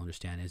bassists will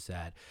understand is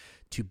that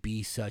to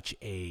be such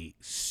a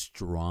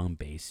strong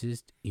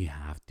bassist, you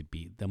have to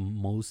be, the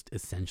most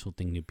essential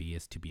thing to be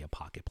is to be a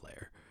pocket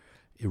player.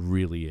 It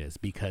really is,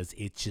 because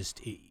it just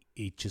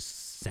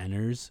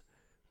centers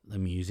the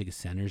music, it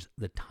centers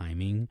the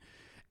timing,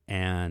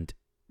 and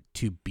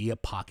to be a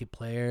pocket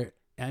player.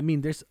 I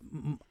mean, there's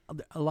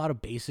a lot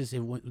of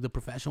bassists. The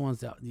professional ones,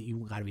 that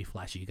you got to be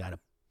flashy. You got to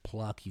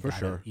pluck. You got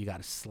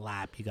to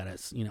slap. You got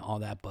to, all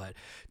that. But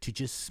to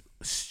just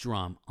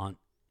strum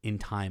in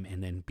time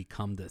and then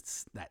become that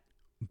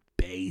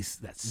bass,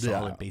 that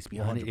solid bass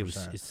behind 100%. It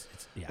was. It's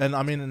And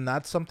I mean, and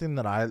that's something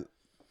that I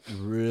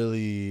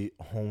really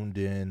honed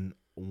in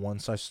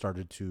once I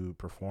started to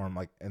perform,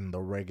 like in the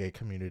reggae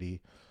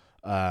community.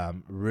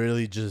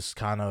 Really, just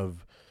kind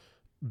of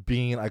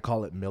being, I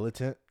call it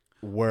militant.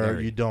 Where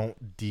you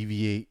don't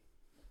deviate,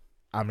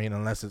 I mean,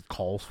 unless it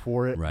calls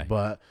for it. Right.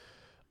 But,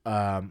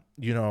 I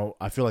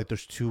feel like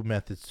there's 2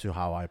 methods to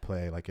how I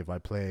play. Like, if I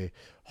play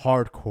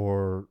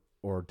hardcore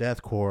or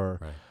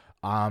deathcore, right,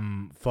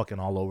 I'm fucking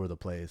all over the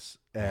place.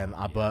 And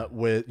but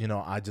with,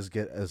 I just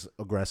get as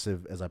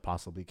aggressive as I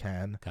possibly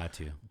can. Got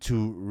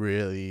to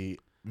really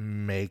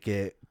make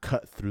it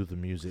cut through the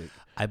music.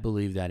 I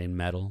believe that in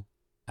metal,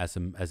 as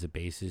a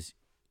bassist,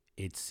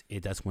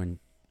 that's when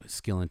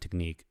skill and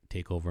technique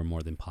take over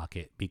more than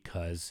pocket,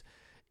 because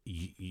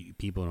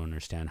people don't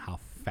understand how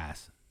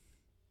fast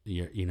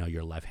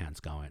your left hand's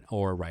going,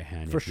 or right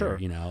hand. For sure.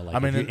 Like, I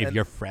mean, if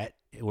your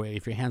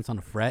hand's on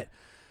a fret,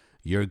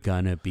 you're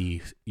gonna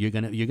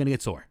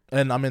get sore.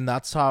 And I mean,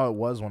 that's how it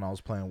was when I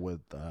was playing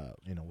with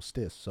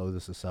Stiss. So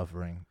This Is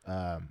Suffering.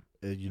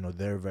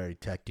 They're very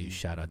techy.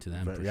 Shout out to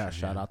them.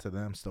 Shout out to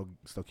them. Still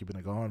keeping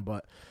it going,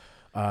 but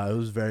it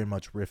was very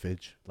much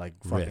riffage,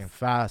 like fucking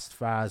fast.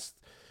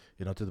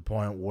 To the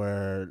point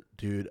where,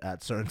 dude,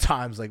 at certain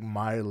times, like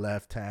my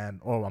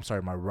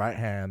right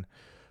hand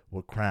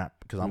would cramp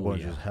because I'm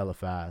going just hella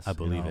fast. I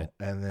believe it.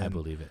 And then I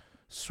believe it.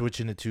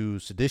 Switching it to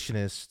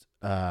Seditionist,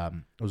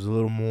 was a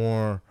little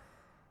more,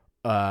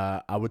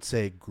 I would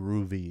say,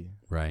 groovy.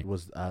 Right.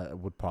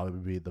 Would probably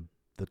be the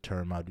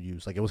term I'd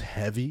use. Like, it was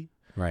heavy.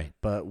 Right.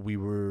 But we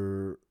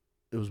were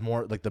it was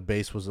more like the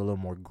bass was a little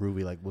more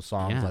groovy, like with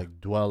songs Yeah. like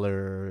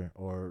Dweller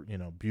or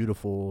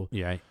Beautiful,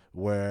 Yeah.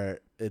 where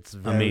it's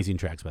very Amazing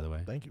tracks, by the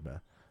way. Thank you,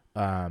 man.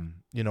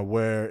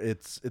 Where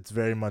it's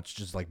very much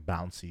just like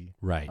bouncy.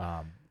 Right.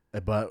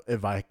 But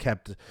if I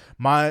kept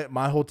my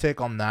whole take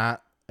on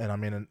that, and I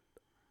mean,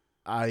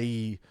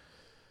 I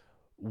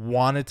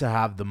wanted to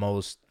have the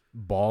most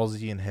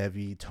ballsy and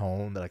heavy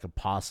tone that I could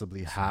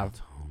possibly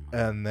have,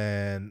 and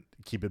then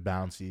keep it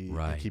bouncy,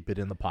 Right. and keep it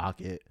in the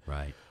pocket.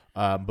 Right.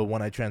 But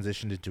when I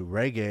transitioned into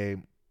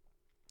reggae,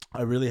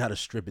 I really had to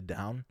strip it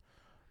down.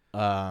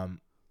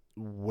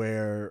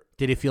 Where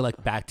Did it feel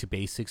like back to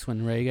basics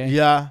when reggae?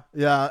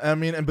 yeah. I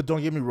mean, but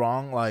don't get me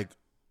wrong, like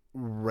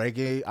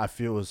reggae, I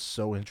feel is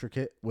so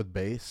intricate with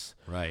bass.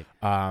 Right.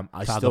 I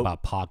Talk still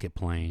about pocket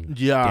playing.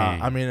 yeah.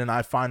 Dang. I mean, and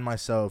I find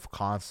myself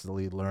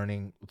constantly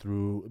learning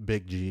through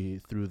Big G,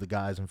 through the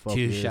guys in Focus.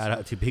 Dude, shout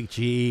out to Big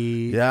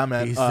G. Yeah,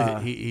 man.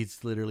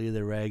 He's literally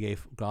the reggae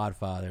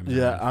godfather, man.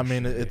 Yeah, I for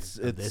mean, sure.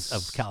 it's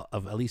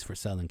of at least for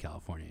Southern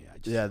California.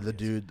 yeah, the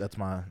dude. That's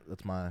my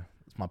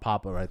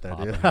papa right there,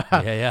 dude.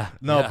 yeah.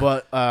 No, yeah.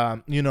 but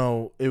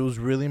it was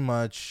really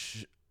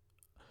much.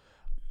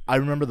 I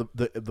remember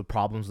the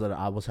problems that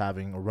I was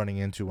having or running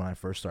into when I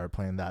first started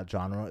playing that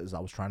genre is I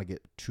was trying to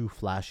get too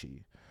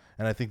flashy,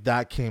 and I think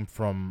that came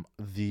from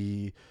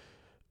the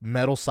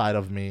metal side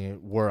of me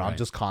where I'm Right.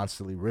 just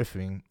constantly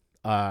riffing,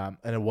 and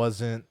it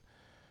wasn't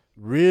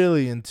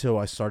really until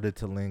I started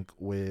to link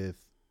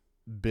with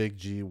Big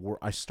G where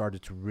I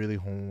started to really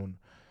hone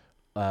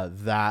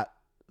that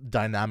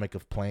dynamic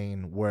of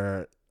playing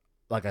where,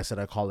 like I said,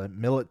 I call it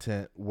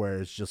militant, where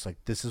it's just like,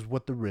 this is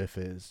what the riff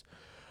is,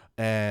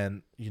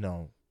 and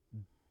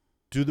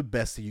do the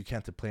best that you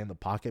can to play in the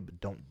pocket,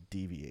 but don't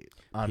deviate.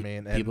 I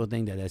mean, and people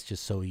think that that's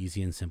just so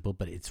easy and simple,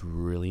 but it's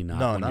really not.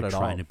 No, when not you're at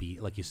trying all. to be,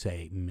 like you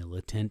say,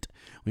 militant.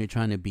 When you're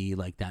trying to be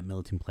like that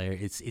militant player,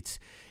 it's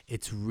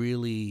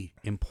really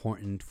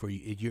important for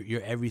you.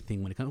 You're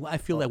everything when it comes. I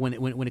feel that when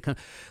it comes,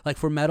 like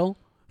for metal,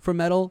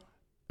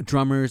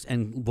 drummers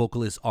and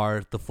vocalists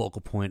are the focal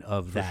point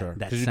of for that sure, that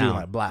because you're sound. doing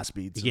like blast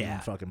beats, Yeah.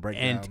 and fucking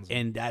breakdowns,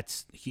 and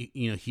that's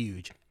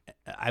huge.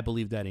 I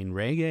believe that in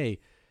reggae,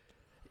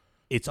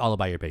 it's all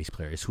about your bass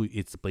player. It's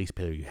the bass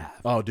player you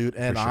have. oh, dude,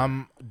 and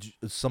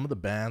sure. some of the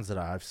bands that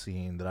I've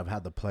seen that I've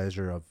had the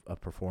pleasure of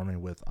performing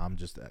with, I'm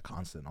just at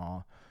constant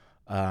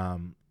awe.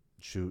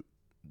 Shoot,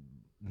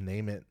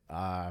 name it.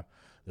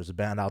 There's a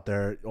band out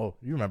there. Oh,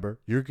 you remember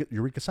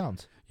Eureka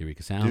Sounds,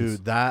 Eureka Sounds.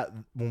 dude. That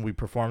when we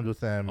performed with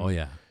them. Oh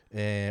yeah.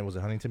 And was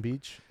it Huntington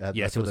Beach? Yes,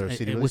 that's it where was. their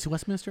CD Was it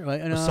Westminster?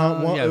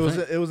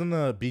 it was in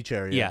the beach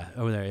area. Yeah,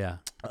 over there.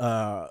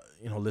 Yeah,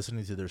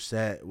 Listening to their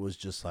set was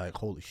just like,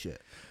 holy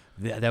shit.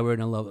 that were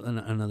in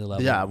another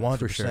level. Yeah,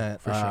 for sure, 100%.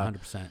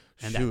 100%.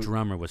 And that shoot.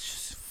 drummer was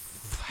just.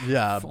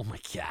 Yeah. Oh my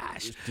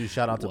gosh. Dude,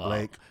 shout out to Whoa.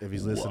 Blake if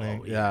he's listening.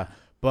 Whoa, yeah.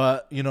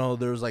 But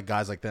there's like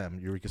guys like them,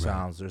 Eureka Right.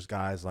 Sounds. There's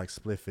guys like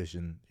Split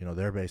Vision.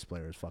 Their bass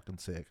player is fucking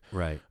sick.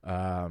 Right.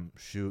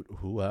 Shoot,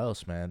 who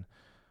else, man?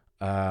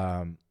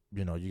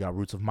 You got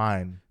Roots of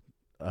Mine.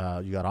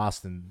 You got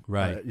Austin.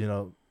 Right.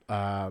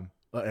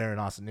 Aaron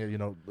Austin.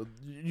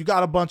 You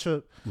got a bunch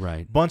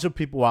of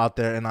people out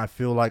there, and I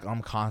feel like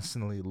I'm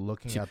constantly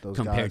looking at those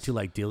compared guys. to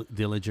like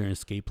Dillinger and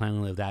Escape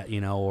Plan of that,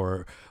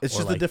 or It's or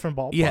just like, a different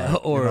ballpark. Yeah,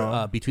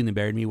 or Between the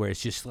Buried Me, where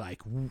it's just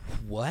like,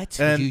 what?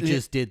 And you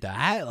just did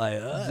that? Like,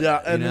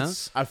 yeah, and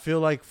I feel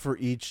like for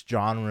each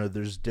genre,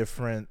 there's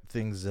different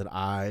things that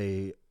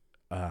I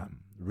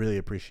really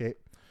appreciate.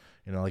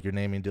 Like you're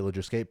naming Dillinger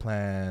Escape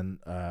Plan,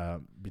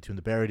 Between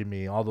the Buried and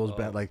Me, all those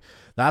bands. Like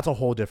that's a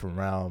whole different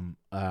realm.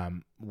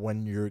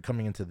 When you're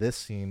coming into this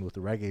scene with the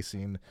reggae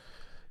scene,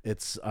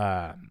 it's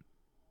I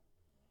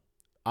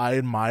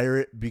admire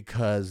it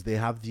because they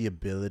have the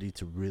ability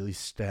to really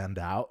stand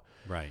out.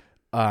 Right.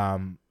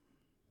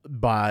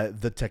 By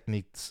the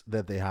techniques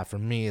that they have. For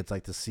me, it's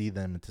like to see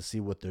them and to see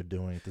what they're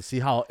doing, to see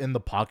how in the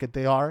pocket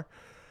they are.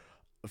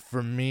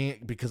 For me,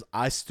 because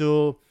I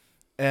still,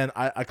 and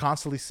I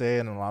constantly say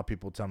it, and a lot of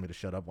people tell me to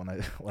shut up when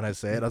I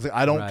say it. I was like,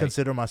 I don't Right.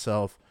 consider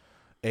myself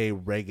a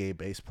reggae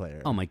bass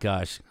player. Oh my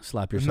gosh,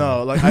 slap yourself.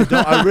 No, like I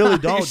don't. I really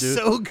don't, You're dude.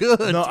 so good.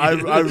 No,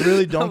 dude. I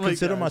really don't Oh my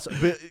consider gosh.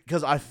 myself,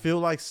 because I feel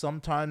like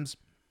sometimes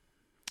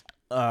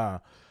I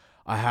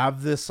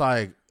have this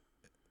like,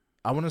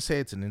 I wouldn't say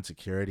it's an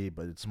insecurity,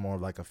 but it's more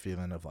like a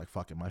feeling of like,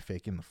 fuck, am I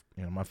faking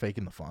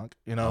the funk,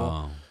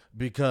 Oh.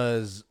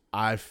 because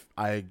I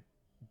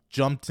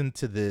jumped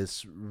into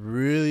this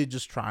really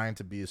just trying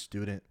to be a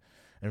student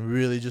and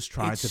really just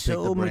trying It's to pick the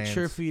so brains.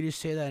 mature for you to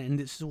say that, and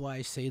this is why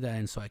I say that,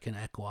 and so I can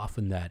echo off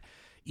on that.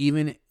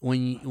 Even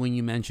when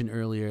you mentioned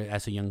earlier,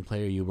 as a young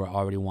player, you were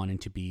already wanting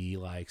to be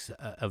like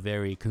a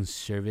very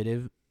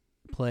conservative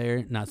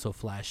player, not so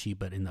flashy,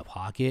 but in the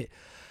pocket.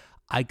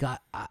 I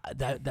got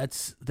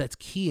that's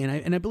key,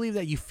 and I believe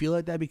that you feel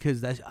like that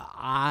because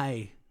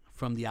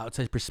from the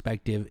outside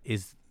perspective,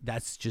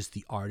 that's just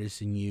the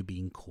artist in you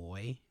being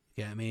coy.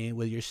 You get me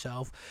with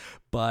yourself,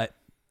 but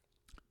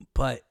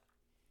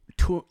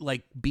tour,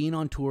 like being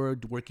on tour,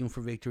 working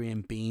for Victory,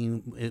 and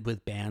being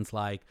with bands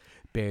like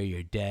Bury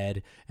Your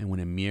Dead, and when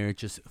Amir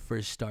just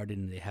first started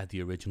and they had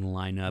the original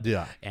lineup,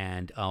 Yeah.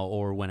 and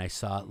or when I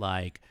saw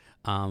like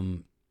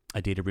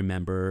A Day to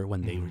Remember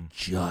when they were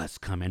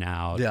just coming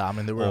out, Yeah, I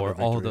mean, they were or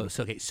under all Victory. those.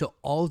 Okay, so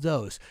all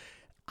those,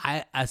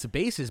 I as a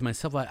bassist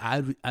myself,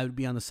 I would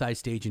be on the side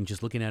stage and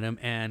just looking at them,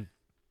 and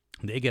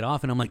they get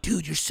off, and I'm like,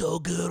 dude, you're so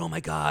good. Oh my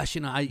gosh.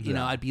 And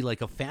I'd be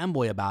like a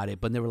fanboy about it,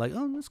 but they were like,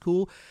 oh, that's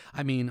cool.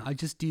 I mean, I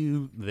just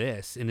do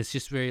this, and it's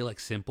just very like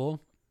simple.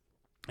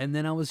 And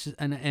then I was just,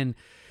 and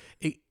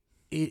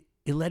it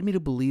led me to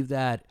believe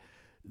that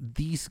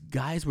these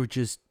guys were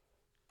just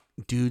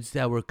dudes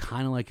that were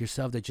kind of like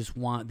yourself that just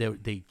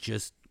they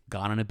just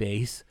got on a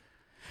bass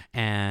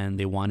and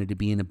they wanted to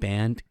be in a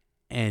band,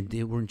 and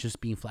they weren't just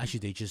being flashy.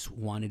 They just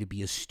wanted to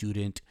be a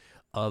student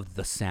of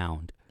the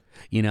sound.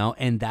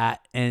 And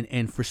that,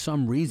 and for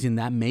some reason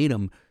that made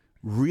them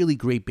really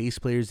great bass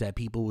players that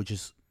people would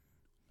just,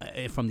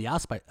 from the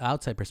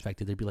outside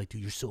perspective, they'd be like,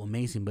 dude, you're so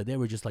amazing. But they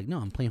were just like, no,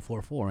 I'm playing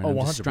 4/4 and I'm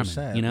just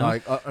strumming,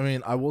 Like, I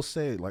mean, I will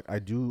say, like, I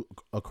do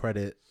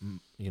accredit,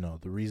 the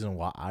reason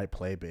why I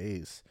play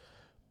bass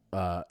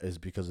is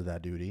because of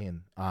that dude,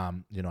 Ian. I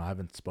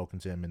haven't spoken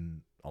to him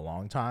in a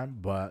long time,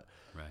 but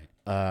Right.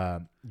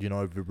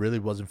 if it really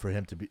wasn't for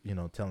him to be,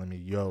 telling me,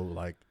 yo,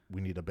 like, we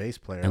need a bass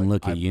player. And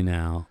like, look at you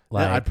now.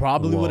 I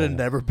probably would have whoa.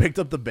 never picked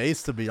up the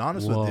bass, to be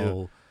honest with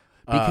you.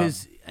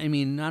 Because, I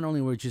mean, not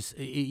only were just,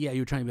 yeah,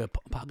 you were trying to be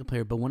a pocket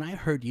player, but when I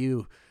heard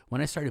you, when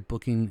I started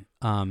booking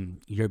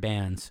your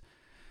bands,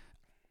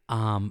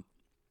 like,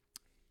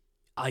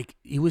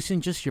 it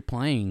wasn't just your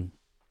playing.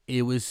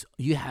 It was,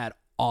 you had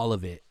all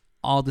of it,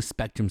 all the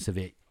spectrums of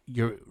it.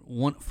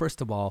 First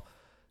of all,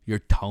 your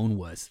tone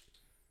was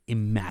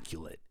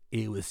immaculate.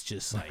 It was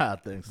just like,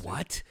 Thanks, dude.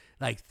 what?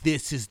 Like,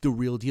 this is the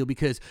real deal,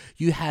 because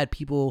you had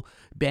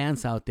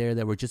bands out there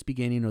that were just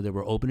beginning, or they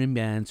were opening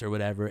bands or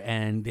whatever,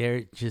 and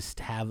they're just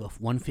have a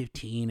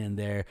 115 and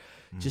they're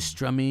just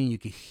strumming. You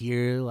could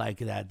hear like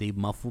that they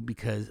muffle,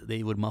 because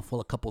they would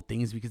muffle a couple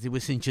things, because it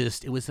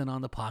wasn't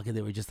on the pocket.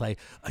 They were just like,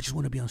 I just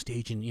want to be on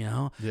stage, and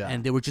Yeah.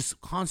 and they were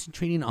just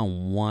concentrating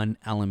on one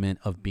element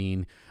of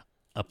being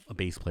a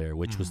bass player,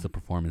 which was the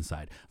performance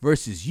side,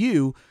 versus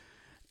you.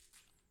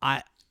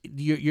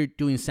 You're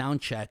doing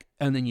sound check,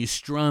 and then you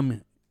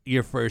strum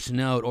your first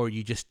note, or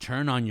you just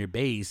turn on your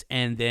bass,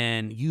 and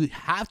then you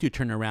have to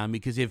turn around,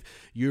 because if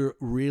you're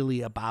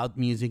really about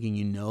music and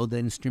you know the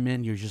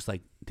instrument, you're just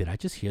like, did I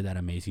just hear that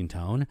amazing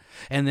tone?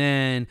 And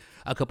then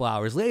a couple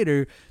hours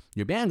later,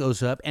 your band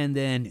goes up, and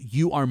then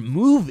you are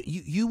moving.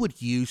 You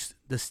would use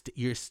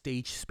your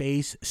stage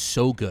space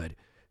so good,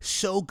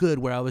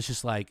 where I was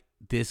just like,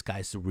 this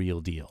guy's the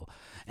real deal.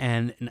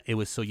 And it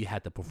was, so you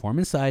had the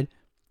performance side,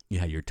 you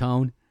had your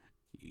tone,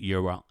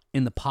 you're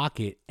in the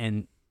pocket,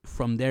 and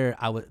from there,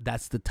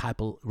 that's the type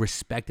of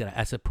respect that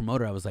as a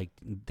promoter, I was like,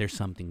 there's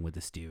something with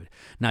this dude.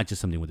 Not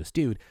just something with this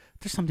dude,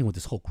 there's something with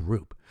this whole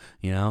group.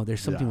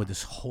 There's something with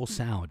this whole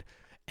sound.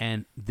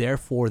 And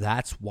therefore,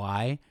 that's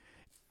why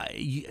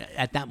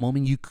at that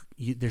moment,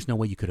 there's no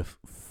way you could have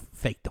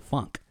faked the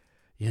funk,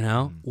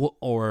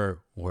 or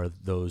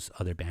those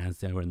other bands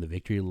that were in the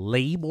Victory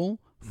label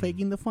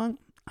faking the funk.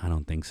 I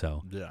don't think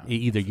so. Yeah.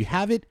 Either you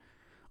have it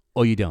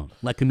or you don't.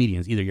 Like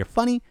comedians, either you're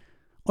funny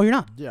or you're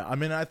not. Yeah, I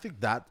mean, I think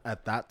that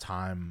at that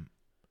time,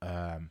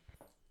 and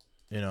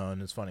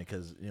it's funny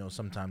because,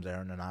 sometimes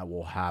Aaron and I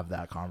will have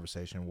that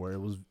conversation where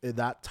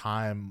that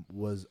time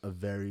was a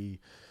very,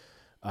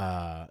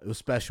 it was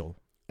special.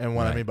 And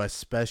what I mean by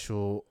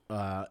special,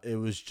 it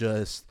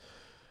was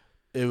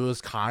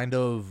kind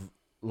of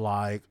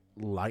like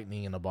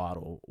lightning in a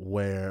bottle,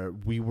 where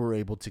we were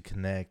able to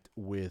connect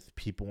with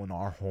people in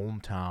our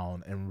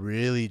hometown and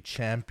really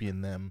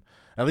champion them.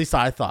 At least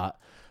I thought.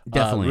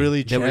 Definitely,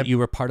 really you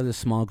were part of the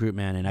small group,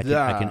 man, and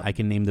I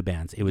can name the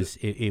bands. It was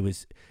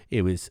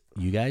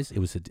you guys. It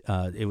was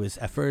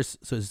at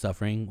first So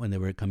Suffering when they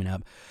were coming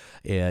up.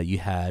 You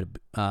had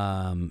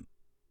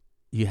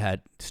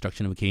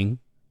Destruction of a King.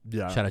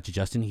 Yeah. Shout out to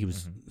Justin. He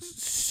was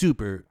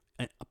super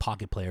a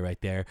pocket player right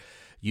there.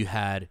 You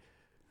had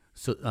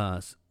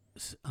Seditionist.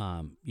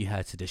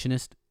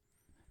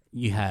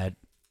 You had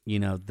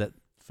that.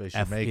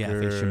 Fisher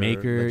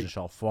Maker, Legend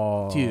Shall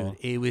Fall. Dude,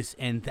 it was,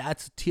 and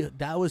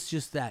that was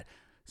just that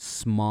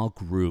small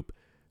group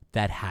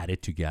that had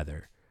it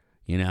together,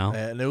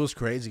 And it was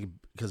crazy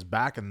because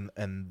back in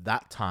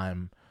that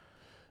time,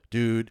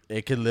 dude,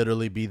 it could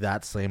literally be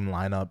that same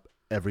lineup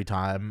every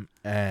time,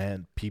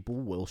 and people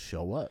will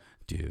show up,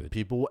 dude.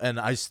 And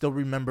I still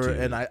remember,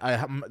 and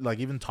I like,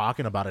 even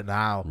talking about it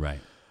now, right?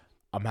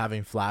 I'm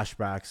having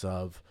flashbacks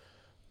of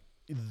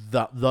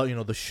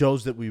the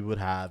shows that we would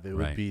have. It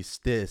would be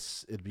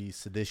Stiss, it'd be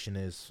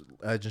Seditionist,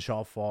 Legend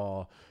Shall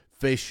Fall,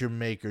 Face Your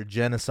Maker,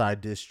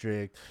 Genocide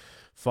District,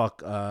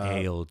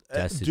 Hail,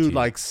 Destitute. Dude,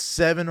 like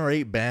 7 or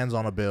 8 bands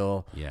on a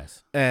bill.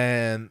 Yes.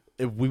 And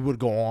if we would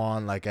go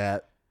on like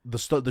at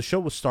the show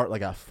would start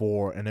like at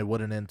 4 and it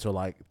wouldn't end till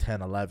like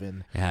 10,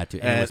 11. It had to.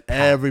 And And it was packed.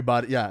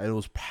 everybody, it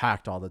was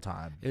packed all the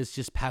time. It was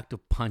just packed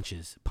with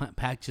punches,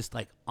 packed just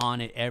like on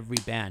it, every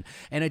band.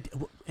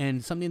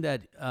 And something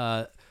that,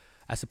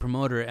 as a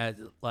promoter,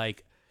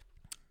 like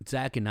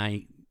Zach and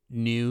I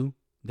knew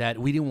that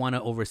we didn't want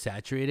to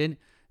oversaturate it.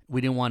 We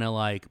didn't want to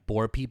like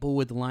bore people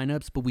with the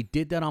lineups, but we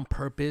did that on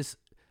purpose,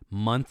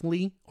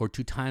 monthly or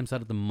 2 times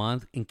out of the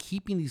month, and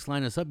keeping these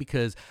lineups up,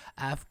 because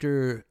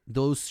after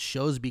those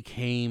shows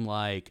became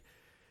like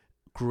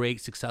great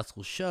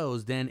successful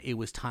shows, then it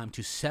was time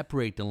to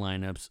separate the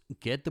lineups,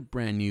 get the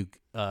brand new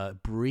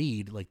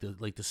breed, like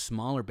the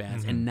smaller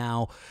bands. And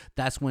now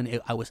that's when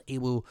I was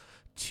able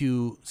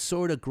to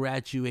sort of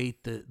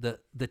graduate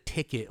the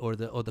ticket or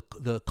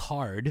the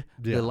card,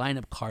 the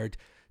lineup card,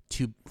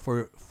 to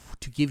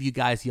give you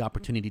guys the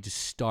opportunity to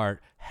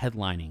start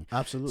headlining.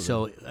 Absolutely.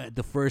 So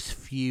the first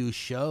few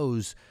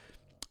shows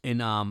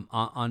in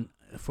on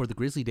for the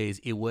Grizzly days,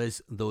 it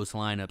was those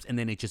lineups, and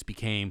then it just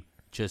became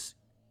just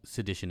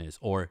Seditionist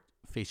or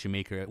Face Your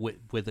Maker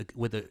with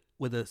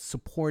a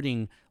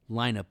supporting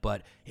lineup.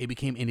 But it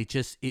became, and we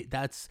just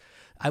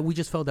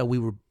felt that we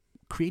were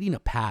creating a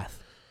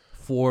path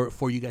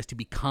for you guys to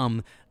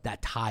become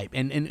that type,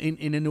 and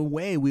in a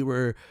way we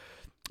were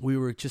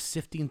just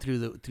sifting through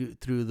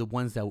the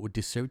ones that would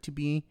deserve to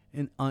be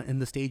in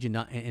the stage,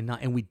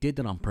 and we did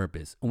that on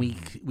purpose. And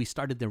we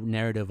started the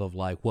narrative of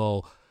like,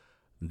 well,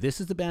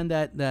 this is the band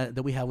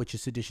that we have, which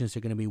is Seditions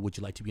are going to be. Would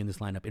you like to be in this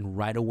lineup? And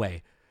right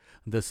away,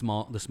 the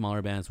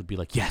smaller bands would be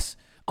like, yes,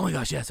 oh my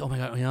gosh, yes, oh my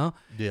god, you know.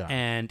 Yeah.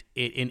 And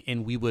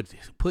we would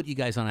put you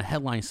guys on a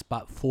headline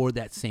spot for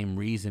that same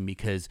reason,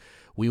 because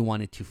we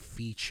wanted to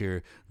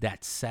feature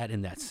that set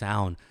and that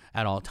sound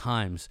at all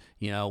times,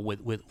 you know, with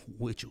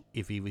which,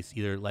 if it was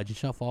either Legend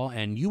Shall Fall,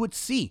 and you would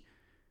see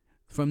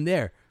from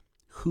there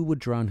who would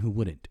draw and who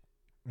wouldn't.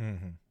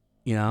 Mm-hmm.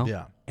 You know?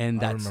 Yeah.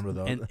 And I remember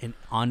those. And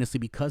honestly,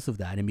 because of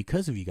that and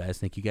because of you guys,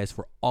 thank you guys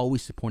for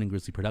always supporting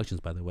Grizzly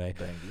Productions, by the way.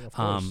 Thank you. Of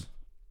course.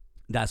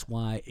 That's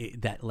why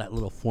that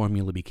little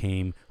formula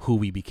became who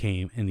we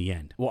became in the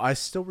end. Well, I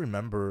still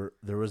remember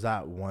there was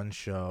that one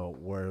show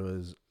where it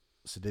was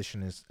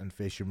Seditionist and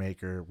Face Your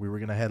Maker. We were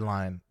going to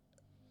headline,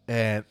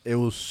 and it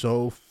was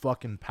so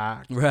fucking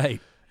packed.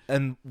 Right.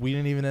 And we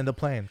didn't even end up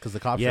playing because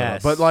the cops showed up.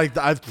 Yes. But like,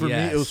 for me,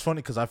 Yes. it was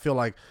funny because I feel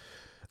like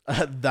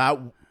that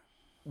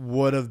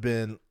would have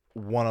been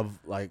one of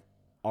like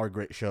our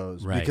great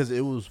shows, Right. because it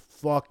was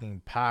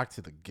fucking packed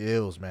to the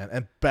gills, man.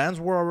 And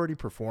bands were already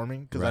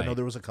performing, because I know Right.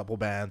 there was a couple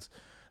bands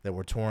that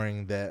were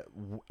touring that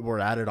were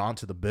added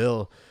onto the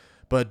bill.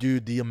 But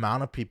dude, the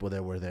amount of people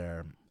that were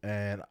there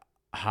and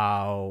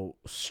how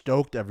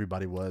stoked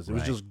everybody was, it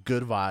was Right. just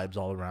good vibes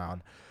all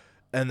around.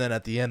 And then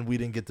at the end, we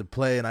didn't get to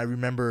play. And I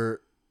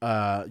remember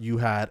you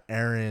had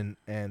Aaron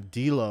and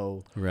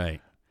D-Lo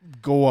Right.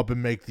 go up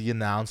and make the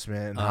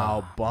announcement, and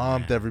how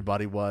bummed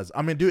everybody was.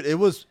 I mean, dude, it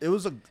was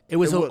over.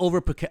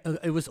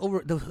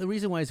 The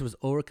reason why is it was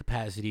over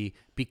capacity,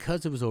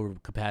 because it was over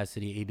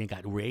capacity, and it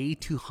got way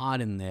too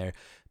hot in there.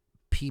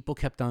 People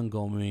kept on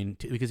going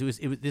because it was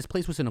this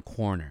place was in a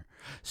corner.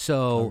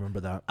 So I remember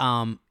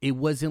that. It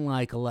wasn't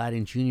like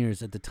Aladdin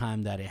Juniors at the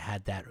time that it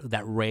had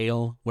that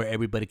rail where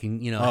everybody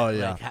can, you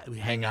know,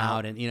 hang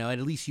out, and, you know, at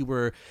least you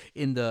were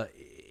in the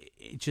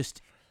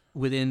just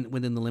within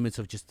the limits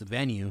of just the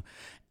venue.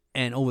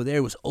 And over there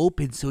it was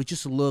open, so it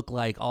just looked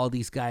like all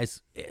these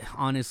guys.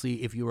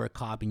 Honestly, if you were a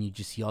cop and you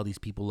just see all these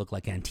people look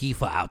like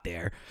Antifa out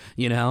there,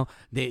 you know,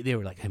 they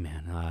were like, "Hey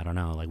man, I don't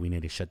know, like we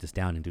need to shut this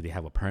down." And do they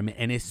have a permit?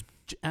 And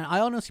I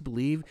honestly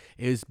believe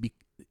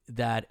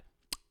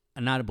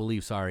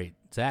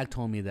Zach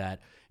told me that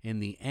in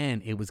the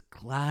end it was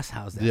Glass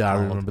House. I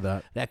remember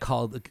that. That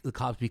called the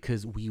cops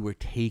because we were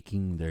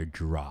taking their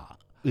draw.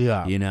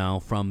 Yeah. You know,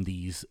 from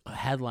these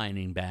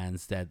headlining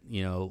bands that,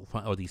 you know,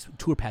 or these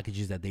tour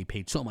packages that they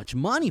paid so much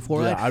money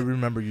for. Yeah, I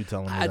remember you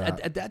telling me that.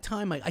 At that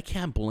time, I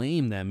can't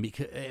blame them,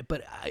 because,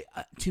 but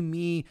to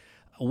me,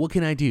 what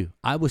can I do?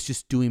 I was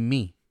just doing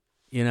me,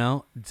 you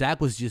know. Zach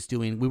was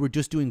we were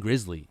just doing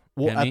Grizzly.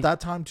 Well, at that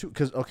time too,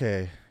 because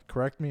okay,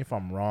 correct me if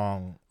I'm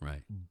wrong,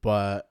 right?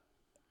 But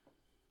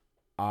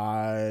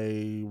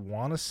I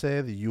want to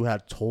say that you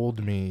had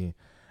told me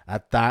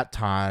at that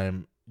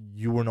time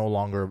you were no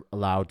longer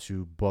allowed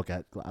to book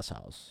at Glass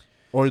House,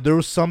 or there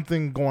was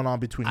something going on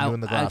between you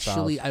and the Glass House.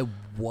 Actually, I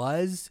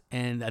was,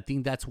 and I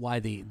think that's why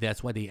they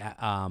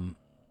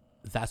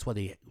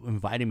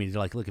invited me. They're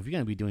like, look, if you're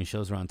gonna be doing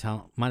shows around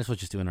town, might as well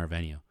just do it in our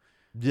venue.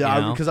 Yeah,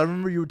 you know? because I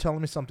remember you were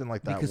telling me something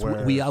like that. Because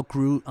where... we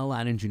outgrew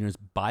Aladdin Juniors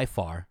by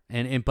far,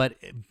 but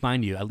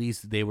mind you, at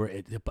least they were.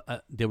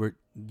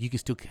 You can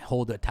still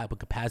hold that type of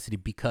capacity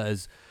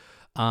because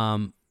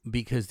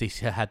they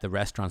had the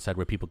restaurant side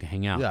where people can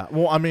hang out. Yeah,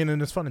 well, I mean,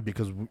 and it's funny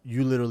because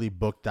you literally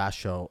booked that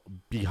show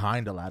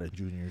behind Aladdin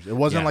Juniors. It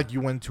wasn't like you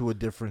went to a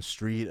different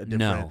street,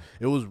 No.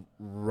 It was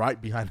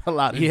right behind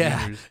Aladdin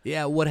Juniors.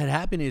 Yeah. What had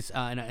happened is,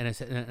 and I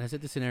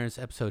said this in Aaron's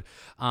episode,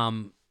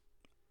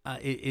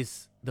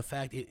 the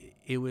fact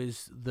it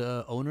was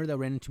the owner that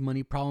ran into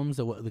money problems.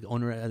 The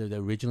owner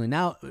originally.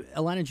 Now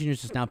Atlanta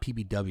Juniors is now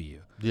PBW.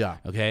 Yeah.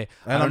 Okay.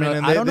 And I don't know,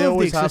 and I don't know if they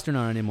always exist or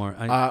not anymore.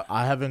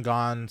 I haven't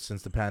gone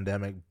since the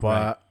pandemic,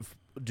 but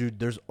dude,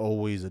 there's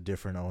always a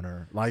different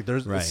owner. Like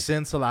there's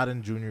since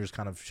Aladdin Juniors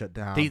kind of shut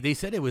down. They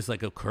said it was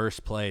like a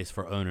cursed place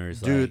for owners.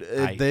 Dude,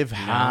 like, they've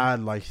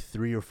had like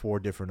 3 or 4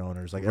 different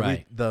owners. Like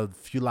the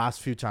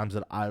last few times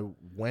that I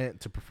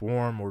went to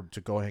perform or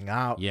to go hang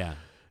out,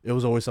 it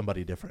was always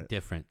somebody different.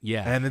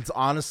 Yeah. And it's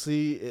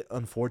honestly,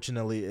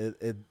 unfortunately,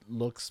 it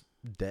looks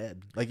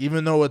dead. Like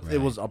even though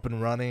it was up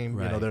and running, you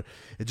know,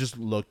 it just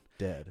looked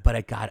dead. But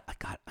I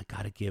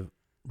gotta give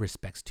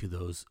respects to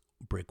those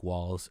brick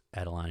walls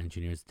at Atlanta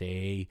Juniors.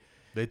 They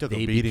took a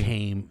beating.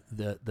 Became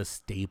the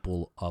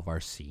staple of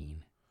our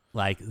scene.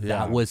 Like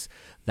that was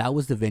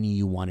the venue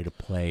you wanted to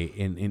play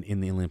in the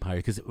Inland Empire,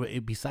 because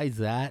besides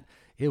that,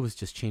 it was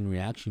just Chain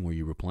Reaction where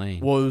you were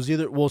playing. Well, it was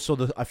either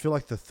I feel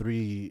like the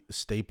 3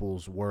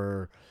 staples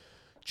were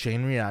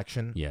Chain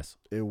Reaction. Yes.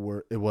 It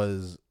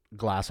was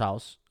Glass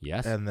House.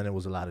 Yes. And then it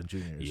was Aladdin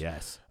Juniors.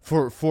 Yes.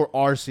 For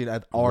our scene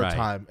at our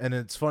time. And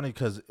it's funny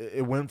because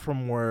it went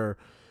from where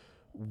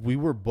we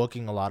were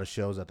booking a lot of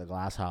shows at the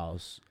Glass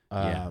House.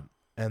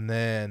 And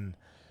then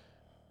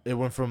it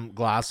went from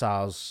Glass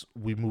House,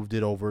 we moved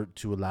it over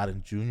to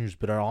Aladdin Juniors,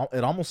 but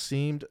it almost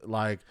seemed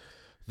like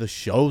the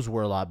shows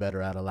were a lot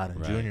better at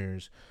Aladdin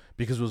Juniors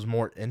because it was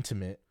more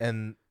intimate.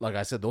 And like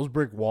I said, those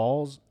brick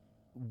walls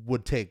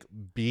would take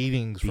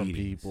beatings from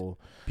people.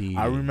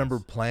 I remember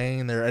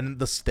playing there, and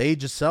the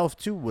stage itself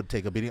too would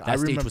take a beating. That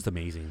stage was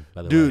amazing,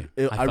 by the way. Dude,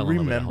 I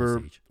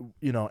remember,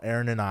 you know,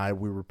 Aaron and I,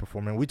 we were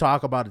performing. We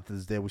talk about it to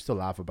this day. We still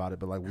laugh about it,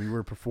 but like we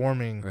were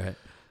performing,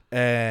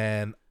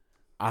 and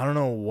I don't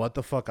know what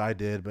the fuck I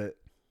did, but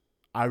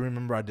I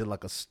remember I did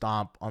like a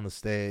stomp on the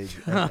stage,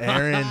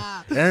 and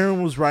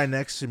Aaron was right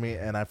next to me,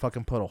 and I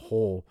fucking put a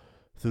hole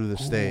through the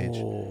stage.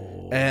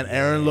 And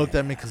Aaron looked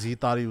at me because he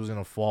thought he was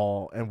gonna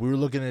fall, and we were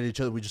looking at each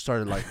other. We just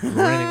started like grinning,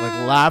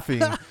 like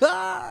laughing.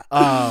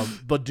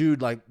 But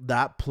dude, like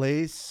that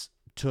place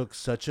took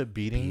such a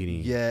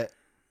beating. Yet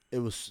it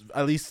was,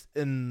 at least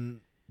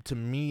to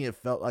me, it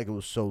felt like it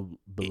was so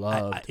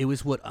beloved. It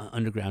was what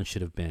underground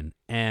should have been.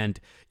 And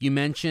you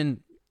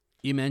mentioned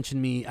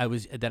me. I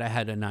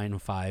had a 9 to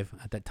 5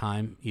 at that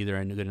time, either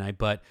a good night.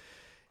 But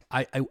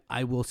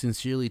I will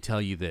sincerely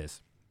tell you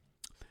this.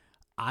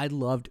 I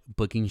loved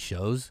booking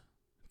shows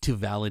to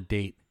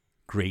validate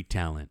great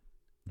talent.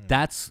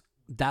 That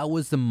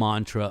was the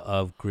mantra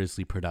of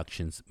Grizzly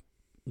Productions.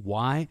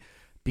 Why?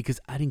 Because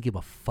I didn't give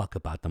a fuck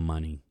about the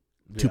money,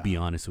 to be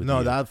honest with you.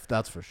 No,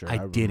 that's for sure.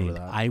 I didn't.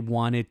 I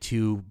wanted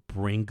to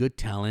bring good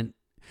talent,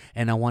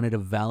 and I wanted to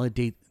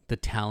validate the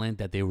talent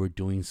that they were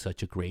doing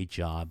such a great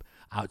job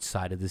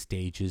outside of the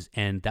stages.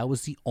 And that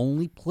was the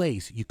only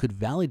place you could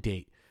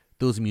validate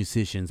those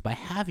musicians, by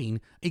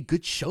having a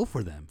good show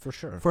for them. For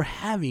sure. For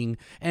having,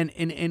 and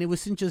it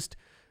wasn't just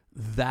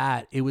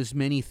that, it was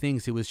many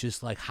things. It was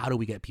just like, how do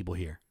we get people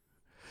here?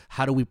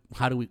 How do we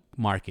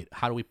market?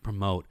 How do we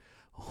promote?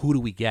 Who do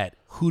we get?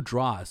 Who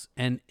draws?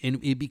 And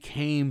it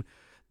became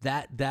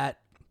that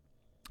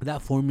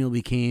formula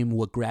became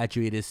what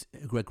graduated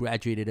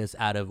us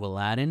out of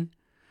Aladdin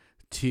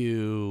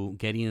to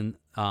getting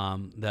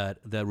the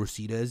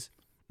Rositas,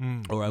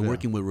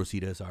 working with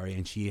Rosita, sorry.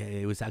 And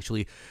it was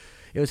actually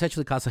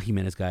Casa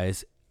Jimenez,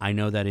 guys. I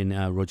know that in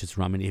Roche's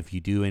Ramen, if you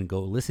do and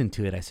go listen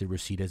to it, I said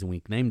Rositas and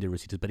we named it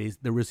Rositas, but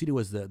the Rosita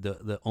was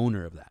the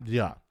owner of that.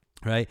 Yeah.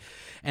 Right.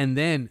 And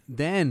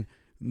then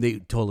they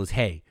told us,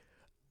 hey,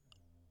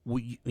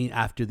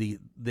 after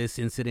this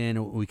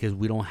incident, because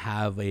we don't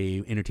have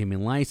a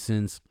entertainment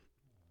license,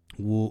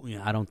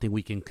 I don't think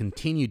we can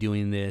continue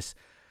doing this.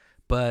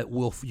 But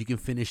you can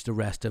finish the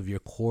rest of your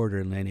quarter.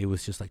 And then it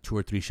was just like 2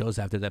 or 3 shows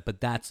after that.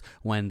 But that's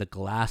when the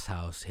Glass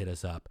House hit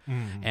us up.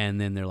 And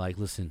then they're like,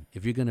 listen,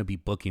 if you're going to be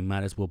booking,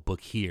 might as well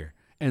book here.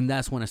 And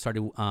that's when I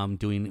started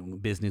doing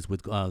business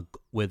with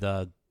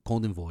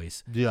Golden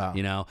Voice. Yeah.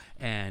 You know,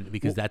 and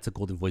because that's a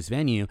Golden Voice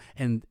venue.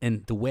 And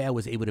the way I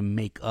was able to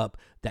make up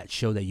that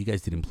show that you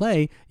guys didn't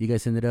play, you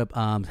guys ended up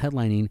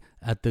headlining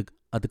at the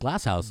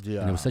Glass House. Yeah.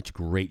 And it was such a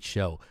great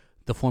show.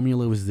 The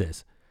formula was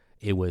this.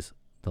 It was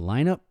the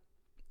lineup,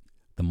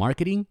 the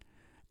marketing,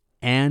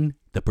 and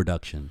the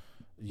production.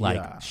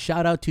 Like,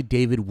 shout out to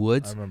David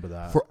Woods. I remember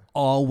that. For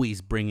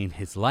always bringing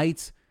his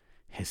lights,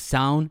 his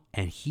sound,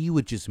 and he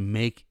would just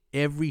make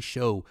every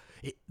show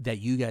that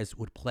you guys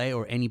would play,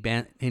 or any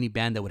band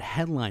that would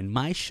headline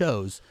my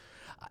shows.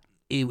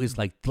 It was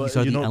like, these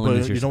are the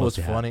elements you're supposed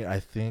to have. You know what's funny? I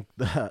think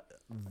that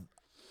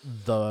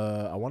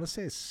I want to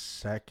say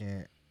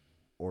second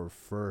or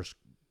first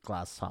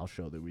Glass House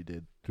show that we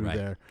did through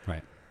there.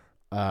 Right.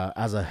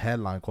 As a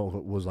headline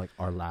quote was like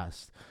our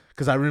last,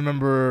 because I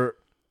remember,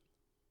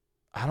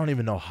 I don't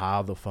even know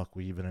how the fuck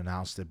we even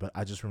announced it, but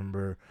I just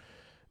remember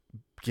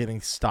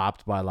getting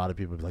stopped by a lot of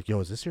people, like, yo,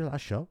 is this your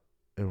last show?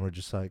 And we're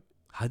just like,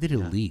 how did it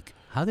leak?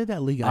 How did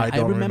that leak? I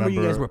remember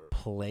you guys were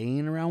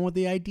playing around with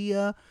the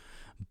idea,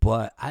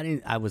 But I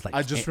didn't. I was like,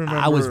 I just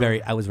I was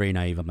remember- very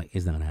naive. I'm like,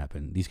 it's not gonna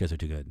happen. These guys are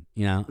too good.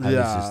 You know. I yeah,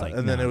 was just like,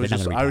 and then no, it was they're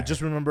not just. gonna I retire.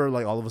 just remember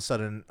like all of a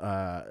sudden,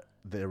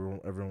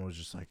 everyone was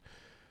just like,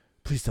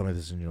 "Please tell me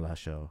this is your last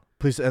show,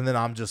 please." And then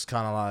I'm just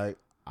kind of like,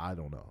 I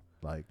don't know,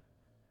 like.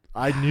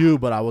 I knew,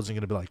 but I wasn't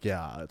gonna be like,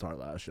 yeah, it's our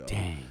last show.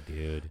 Dang,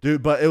 dude.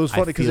 Dude, but it was I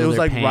funny because feel it was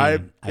their like pain.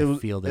 right. I It was.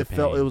 feel their It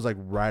felt. It pain. was like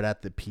right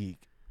at the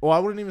peak. Well, I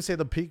wouldn't even say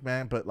the peak,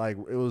 man, but like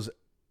it was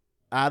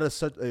at a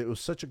such. It was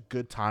such a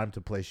good time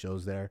to play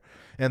shows there,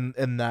 and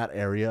in that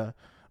area,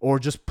 or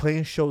just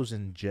playing shows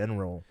in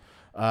general.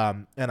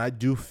 And I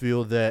do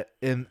feel that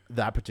in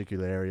that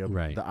particular area,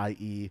 Right. the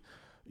IE,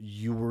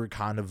 you were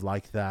kind of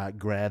like that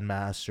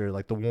grandmaster,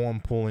 like the one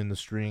pulling the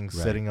strings,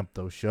 Right. setting up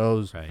those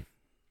shows. Right.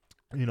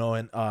 You know,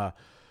 and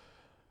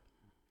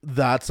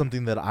that's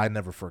something that I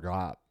never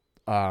forgot.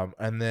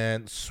 And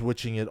then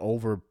switching it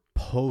over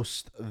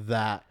post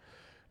that,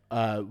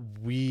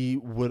 we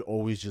would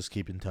always just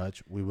keep in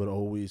touch. We would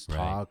always Right.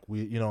 talk.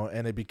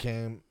 And it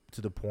became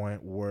to the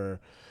point where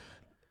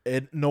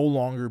it no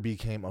longer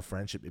became a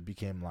friendship. It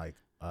became like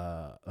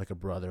a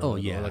brother. Oh,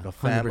 yeah, like a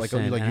family. Like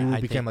 100%. And you I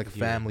became think like a you-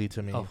 family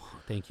to me. Oh,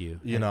 thank you.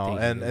 You know, thank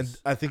you, and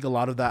guys. I think a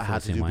lot of that I feel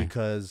had the to same do way.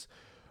 because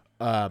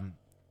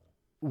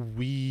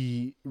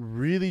we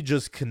really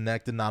just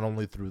connected not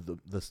only through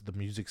the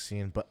music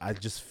scene, but I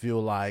just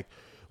feel like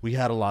we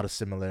had a lot of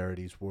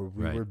similarities where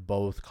we Right. were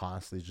both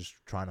constantly just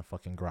trying to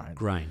fucking grind.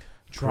 grind.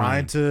 Trying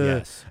Grind, to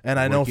yes. and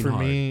I know Working for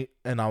hard. me,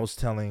 and I was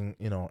telling,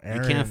 Aaron,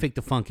 You can't fake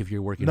the funk if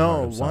you're working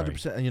hard. no, I'm sorry.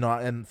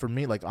 100%. And for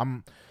me, like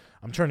I'm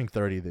turning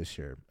 30 this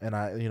year, and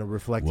I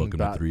reflecting Welcome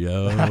back to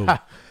 3-0.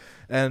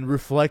 and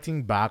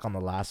reflecting back on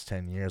the last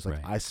 10 years, like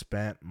Right. I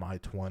spent my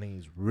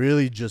 20s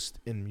really just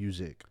in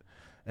music,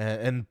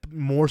 and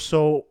more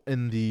so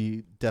in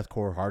the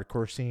deathcore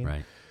hardcore scene,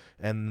 Right.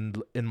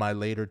 and in my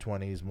later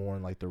 20s more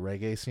in like the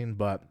reggae scene.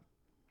 But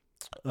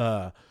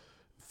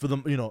for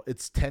the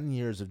it's 10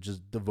 years of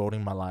just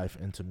devoting my life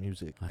into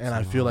music. That's And a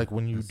I feel lot. like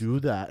when you That's- do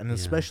that, and yeah.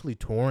 especially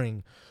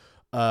touring,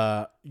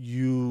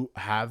 you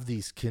have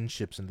these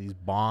kinships and these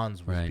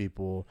bonds with Right.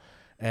 people.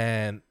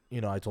 And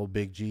I told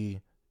Big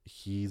G,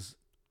 he's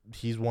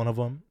one of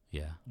them.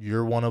 Yeah.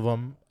 You're one of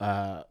them.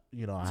 It's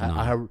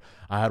an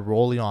I had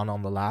Rolly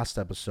on the last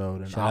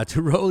episode, and Shout out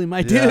to Rolly, my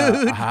yeah,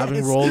 dude. having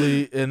Yes.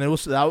 Rolly, and it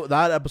was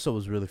that episode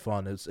was really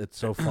fun. It's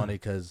so funny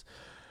because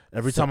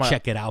every So time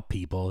check it out,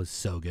 people. It's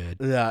so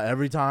good.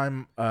 every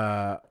time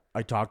I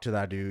talk to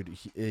that dude,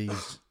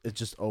 it's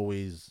just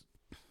always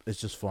it's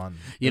just fun.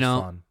 You It's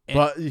know, fun. and-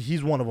 But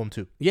he's one of them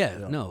too. Yeah,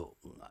 Yeah.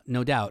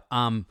 no doubt.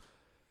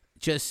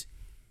 Just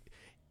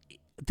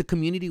the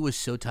community was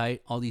so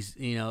tight. All these,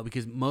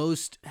 because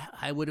most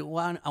I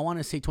want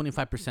to say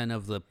 25%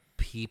 of the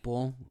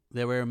people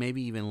there were,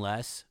 maybe even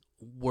less,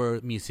 were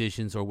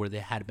musicians or where they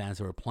had bands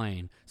that were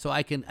playing. So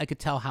I could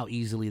tell how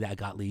easily that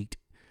got leaked.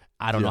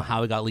 I don't know Yeah.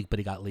 how it got leaked, but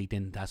it got leaked,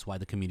 and that's why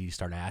the community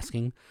started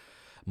asking.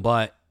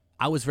 But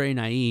I was very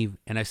naive,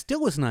 and I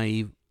still was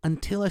naive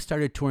until I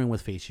started touring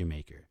with Face Your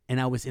Maker, and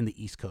I was in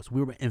the East Coast.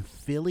 We were in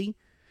Philly,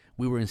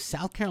 we were in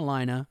South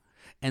Carolina,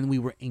 and we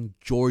were in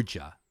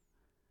Georgia.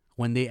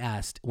 When they're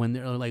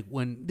like,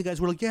 when the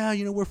guys were like, yeah,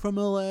 we're from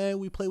LA,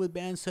 we play with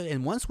bands,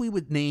 and once we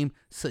would name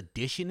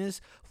Seditionists,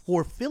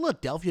 for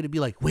Philadelphia to be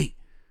like, wait,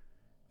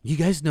 you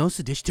guys know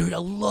Sedition? Dude, I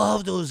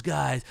love those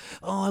guys.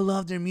 Oh, I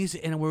love their music,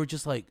 and we were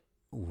just like,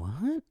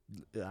 what?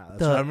 Yeah,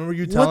 The- I remember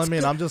you telling what's me,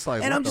 and go- I'm just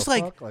like, and what I'm the just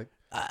like, fuck?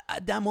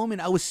 At that moment,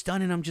 I was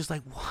stunned, and I'm just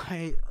like,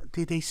 why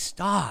did they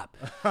stop?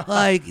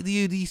 Like,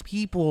 these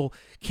people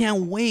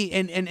can't wait.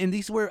 And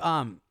these were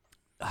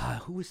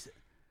who was?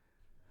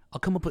 I'll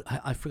come up with.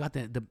 I forgot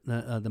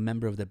the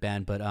member of the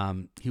band, but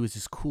he was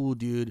this cool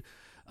dude,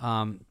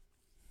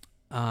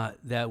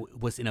 that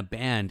was in a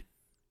band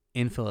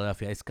in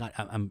Philadelphia.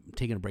 I'm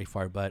taking a break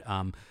for it,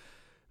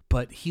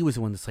 but he was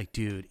the one that's like,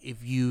 dude,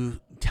 if you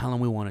tell them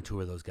we want to tour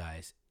with those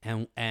guys,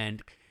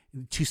 and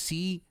to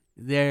see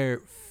their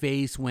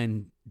face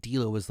when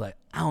Dilo was like,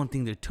 I don't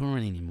think they're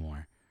touring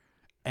anymore,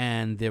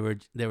 and they were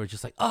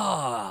just like,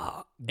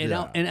 oh, and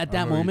Yeah, and at I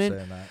that remember you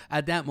moment, saying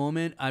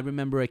that. I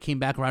remember I came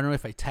back. I don't know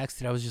if I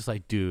texted. I was just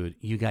like, dude,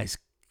 you guys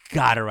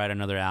gotta write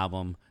another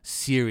album,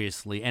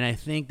 seriously. And I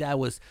think that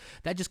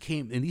just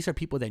came. And these are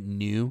people that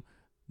knew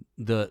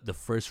the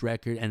first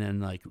record, and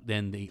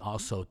then they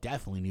also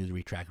definitely knew the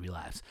Retract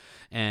Relapse,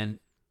 and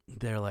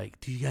they're like,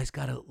 do you guys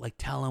gotta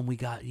tell them we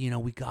got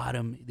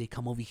them, they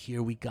come over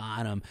here, we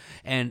got them.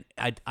 And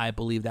I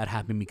believe that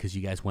happened because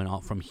you guys went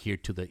out from here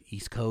to the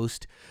East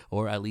Coast,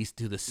 or at least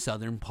to the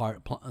southern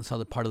part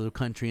of the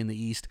country in the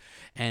East,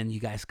 and you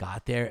guys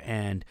got there.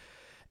 And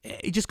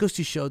it just goes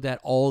to show that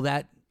all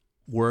that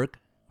work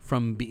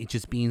from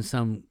just being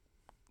some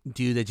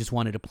dude that just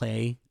wanted to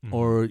play,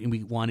 or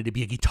we wanted to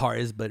be a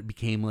guitarist, but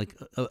became like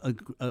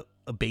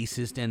a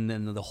bassist, and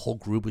then the whole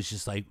group was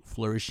just like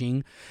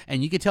flourishing.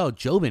 And you could tell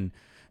Jobin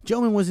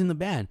was in the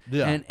band,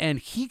 Yeah. and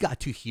he got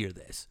to hear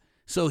this.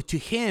 So to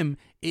him,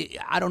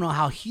 I don't know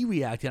how he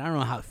reacted. I don't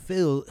know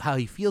how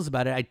he feels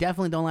about it. I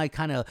definitely don't like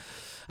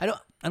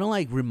I don't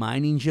like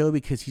reminding Joe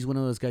because he's one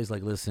of those guys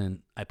like,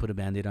 listen, I put a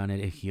Band-Aid on it,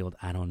 it healed.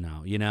 I don't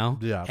know, you know?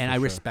 Yeah, and I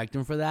sure. respect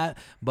him for that.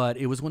 But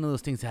it was one of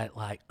those things that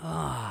like,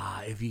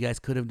 if you guys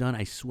could have done,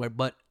 I swear.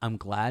 But I'm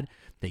glad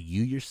that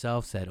you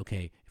yourself said,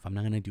 okay, if I'm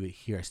not going to do it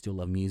here, I still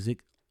love music.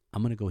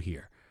 I'm going to go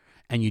here.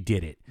 And you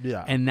did it.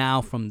 Yeah. And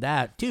now from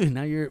that, dude,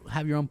 now you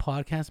have your own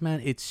podcast,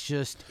 man. It's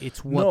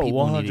what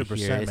people need to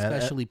hear, man.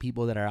 especially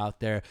people that are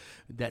out there,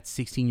 that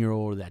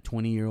 16-year-old or that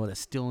 20-year-old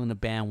that's still in a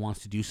band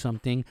wants to do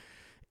something.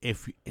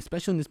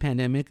 Especially in this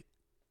pandemic,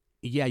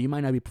 yeah, you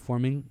might not be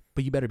performing,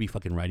 but you better be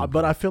fucking writing.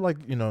 But I feel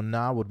like,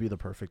 now would be the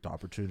perfect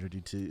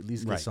opportunity to at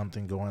least get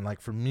something going.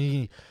 Like for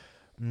me,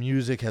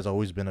 music has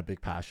always been a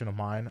big passion of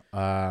mine.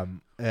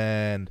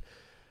 And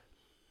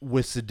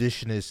with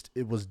Seditionist,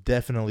 it was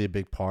definitely a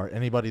big part.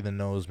 Anybody that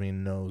knows me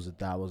knows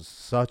that was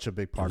such a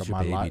big part of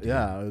my life. Dude.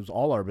 Yeah, it was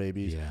all our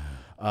babies.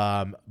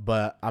 Yeah.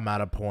 But I'm at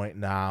a point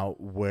now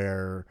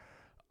where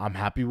I'm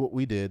happy what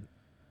we did.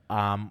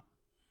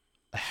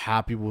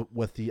 Happy with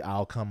what the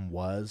outcome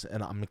was,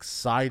 and I'm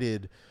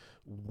excited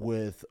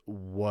with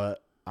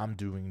what I'm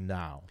doing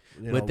now.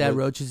 With that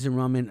Roaches and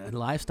Ramen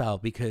lifestyle,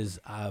 because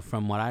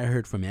from what I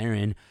heard from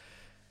Aaron,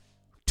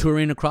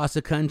 touring across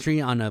the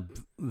country on a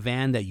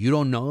van that you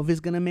don't know if is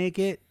going to make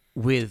it,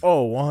 with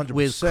 100%,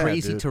 with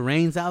crazy dude.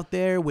 Terrains out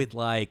there, with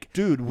like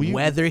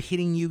weather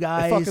hitting you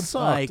guys, fucking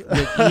sucked. like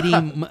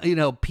with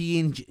eating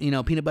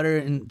peanut butter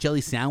and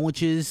jelly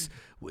sandwiches,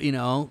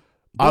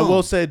 I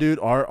will say, dude,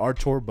 our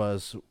tour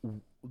bus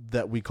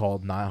that we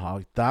called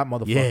Nighthawk, that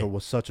motherfucker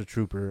was such a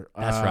trooper.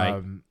 That's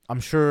right. I'm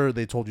sure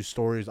they told you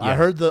stories. Yeah. I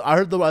heard the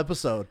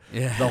episode,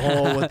 yeah. the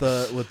whole with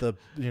the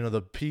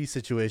the pee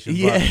situation.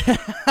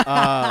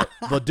 Yeah.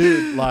 But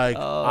dude, like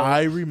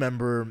I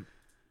remember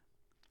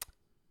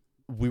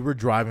we were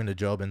driving to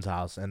Jobin's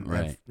house, and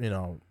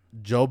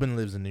Jobin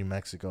lives in New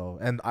Mexico,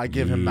 and I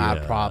give him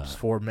mad props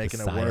for making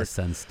it work,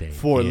 Sun State.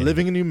 for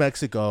living in New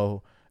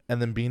Mexico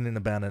and then being in a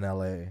band in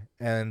LA.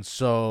 And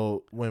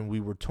so when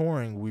we were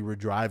touring, we were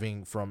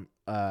driving from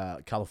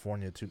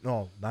California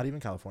not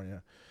even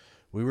California.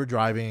 We were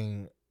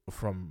driving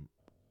from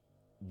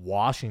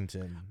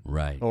Washington,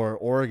 or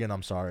Oregon,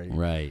 I'm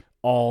sorry,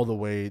 all the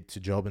way to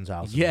Jobin's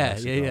house.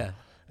 Yeah.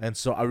 And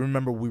so I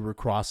remember we were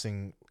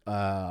crossing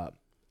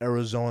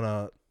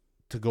Arizona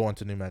to go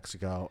into New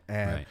Mexico,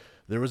 and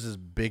there was this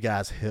big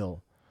ass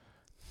hill,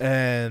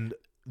 and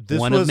this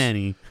one was, of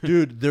many,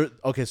 dude.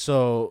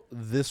 So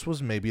this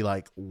was maybe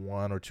like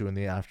 1 or 2 in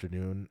the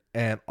afternoon,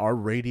 and our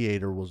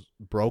radiator was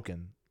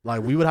broken.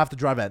 Like we would have to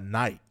drive at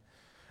night,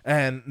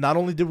 and not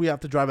only did we have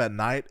to drive at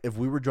night, if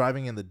we were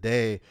driving in the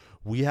day,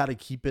 we had to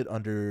keep it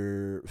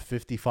under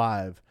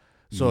 55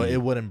 so it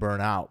wouldn't burn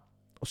out.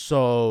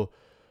 So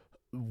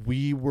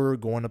we were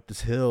going up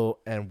this hill,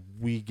 and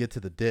we get to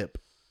the dip.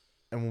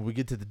 And when we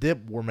get to the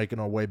dip, we're making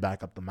our way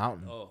back up the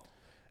mountain.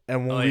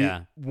 And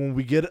when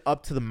we get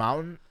up to the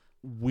mountain,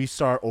 we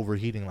start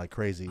overheating like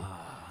crazy.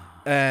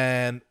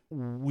 And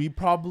we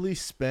probably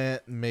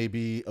spent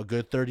maybe a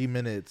good 30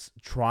 minutes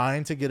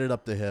trying to get it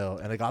up the hill.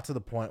 And it got to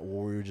the point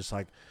where we were just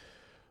like,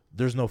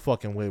 there's no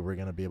fucking way we're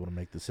going to be able to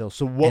make this hill.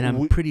 So what? And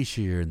I'm pretty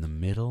sure you're in the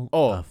middle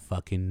of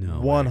fucking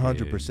nowhere.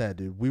 100%,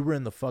 dude. We were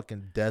in the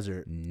fucking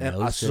desert.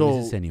 No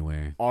services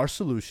anywhere. Our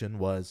solution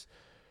was,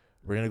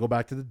 we're going to go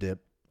back to the dip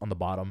on the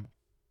bottom.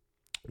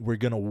 We're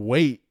going to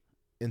wait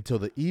until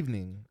the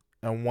evening.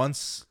 And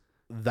once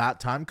that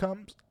time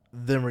comes,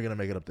 then we're going to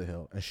make it up the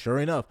hill. And sure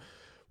enough,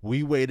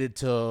 we waited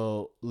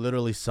till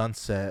literally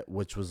sunset,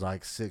 which was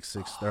like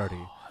 6:30.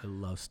 Oh, I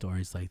love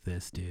stories like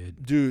this,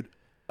 dude. Dude,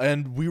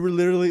 and we were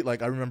literally,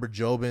 like, I remember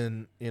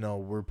Jobin,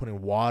 we're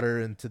putting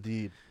water into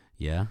the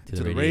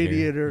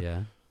radiator.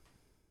 Yeah.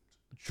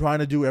 Trying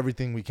to do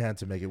everything we can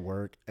to make it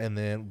work. And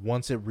then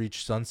once it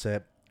reached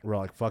sunset, we're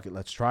like, fuck it,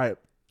 let's try it.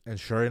 And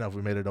sure enough,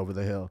 we made it over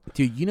the hill.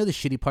 Dude, you know the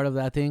shitty part of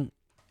that thing?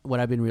 What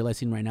I've been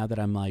realizing right now that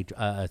I'm like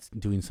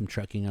doing some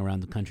trekking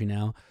around the country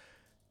now,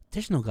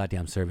 there's no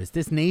goddamn service.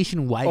 This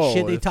nationwide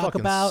shit they talk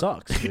about,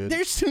 sucks, dude.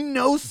 There's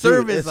no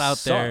service out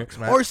sucks,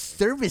 there, man. or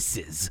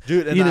services,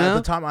 dude. And at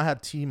the time, I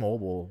had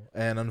T-Mobile,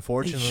 and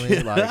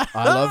unfortunately, like,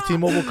 I love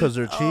T-Mobile because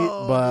they're cheap,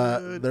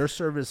 but their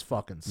service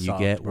fucking sucks. You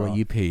get bro. what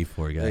you pay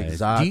for, guys.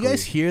 Exactly. Do you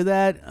guys hear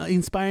that?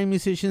 Inspiring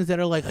musicians that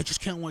are like, I just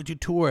can't wait to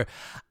tour.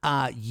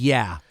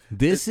 Yeah,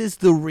 this is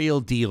the real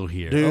deal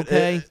here. Dude,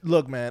 okay,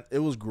 look, man, it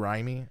was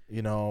grimy.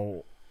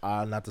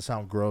 Not to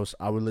sound gross,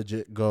 I would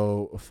legit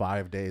go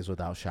 5 days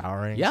without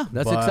showering. Yeah,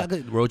 that's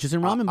exactly Roaches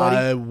and Ramen, buddy.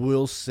 I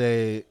will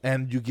say,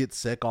 and you get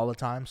sick all the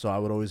time, so I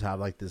would always have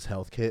like this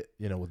health kit,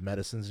 with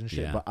medicines and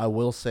shit. Yeah. But I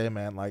will say,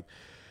 man, like,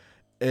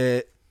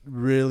 it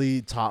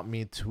really taught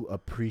me to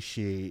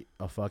appreciate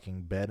a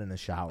fucking bed and a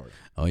shower.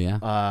 Oh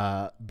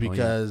yeah.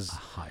 Because a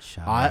hot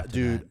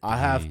shower. I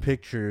have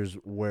pictures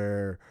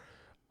where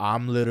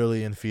I'm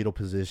literally in fetal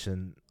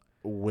position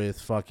with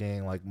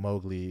fucking like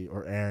Mowgli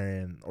or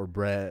Aaron or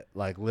Brett,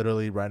 like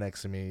literally right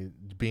next to me,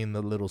 being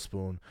the little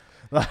spoon.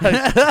 Like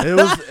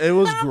it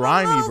was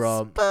grimy,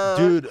 bro.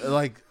 Dude,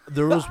 like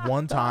there was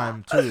one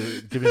time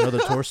too, give you another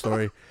tour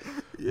story.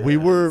 Yes.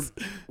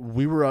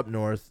 We were up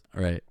north.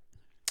 Right.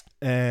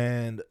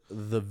 And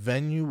the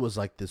venue was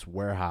like this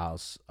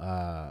warehouse.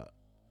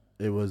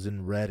 It was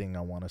in Reading,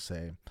 I want to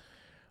say.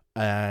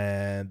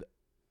 And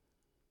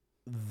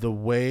the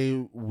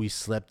way we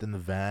slept in the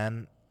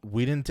van,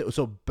 we didn't.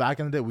 So back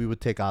in the day, we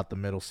would take out the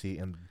middle seat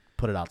and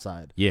put it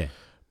outside. Yeah.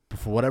 But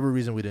for whatever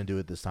reason, we didn't do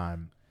it this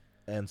time.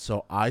 And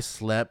so I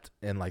slept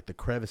in like the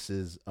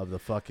crevices of the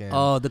fucking.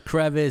 Oh, the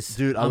crevice,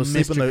 dude! I was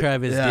sleeping Mr.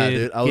 Crevice,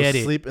 dude. I was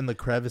asleep in the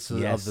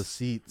crevices of the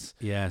seats.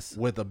 Yes.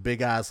 With a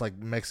big ass like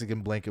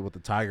Mexican blanket with a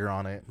tiger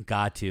on it.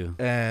 Got to.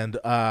 And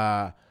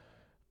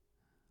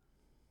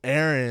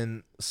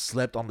Aaron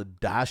slept on the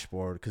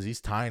dashboard because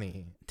he's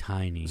tiny.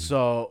 Tiny.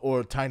 So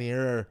or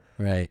tinier.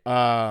 Right.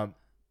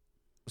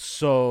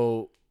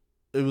 So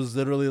it was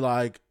literally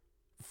like,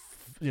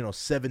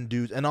 7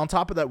 dudes, and on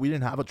top of that, we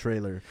didn't have a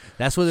trailer.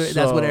 That's what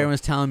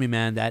everyone's telling me,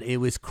 man. That it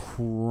was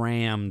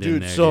crammed, dude. In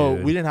there, so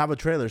dude. We didn't have a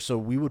trailer, so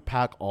we would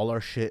pack all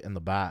our shit in the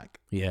back.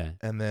 Yeah,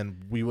 and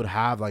then we would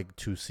have like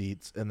 2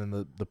 seats, and then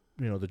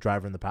the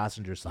driver and the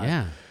passenger side.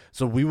 Yeah.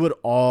 So we would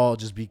all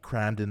just be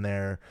crammed in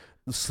there,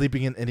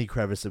 sleeping in any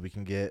crevice that we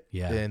can get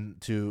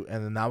into,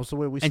 and then that was the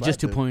way we slept. And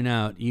just to point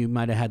out, you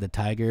might have had the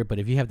tiger, but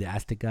if you have the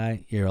Aztec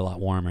guy, you're a lot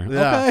warmer.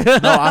 Yeah. Okay.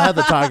 No, I had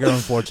the tiger,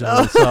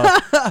 unfortunately. So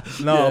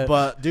no,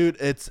 but dude,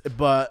 it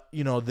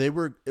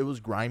was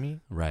grimy.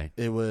 Right.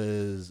 It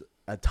was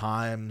at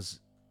times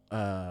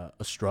a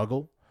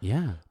struggle.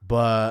 Yeah.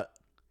 But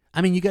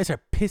I mean, you guys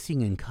are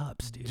pissing in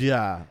cups, dude.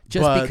 Yeah.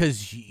 Just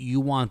because you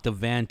want the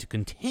van to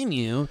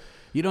continue,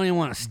 you don't even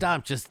want to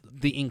stop. Just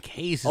the in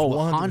case is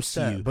what haunts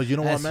you. But you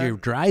know what, man? You're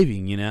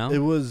driving, It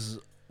was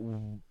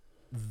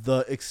the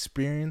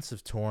experience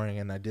of touring,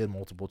 and I did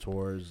multiple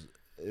tours.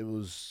 It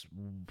was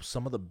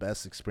some of the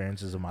best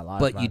experiences of my life.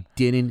 But man. you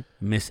didn't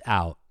miss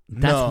out.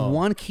 That's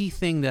one key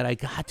thing that I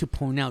got to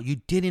point out. You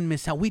didn't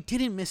miss out. We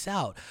didn't miss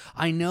out.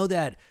 I know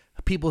that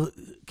people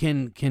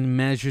can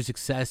measure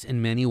success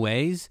in many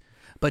ways,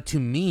 but to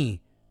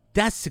me,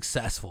 that's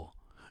successful.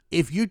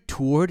 If you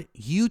toured,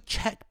 you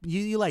checked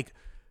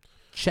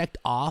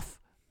off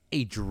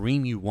a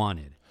dream you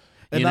wanted.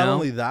 And not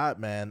only that,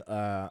 man,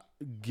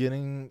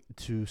 getting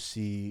to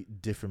see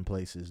different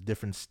places,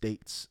 different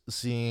states,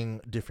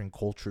 seeing different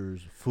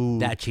cultures,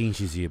 food. That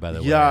changes you, by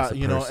the way. Yeah, as a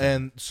person.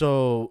 and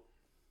so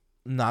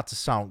not to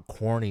sound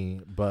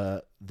corny,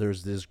 but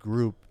there's this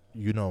group,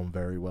 you know them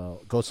very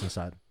well, Ghost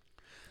Inside.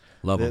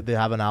 Love them. They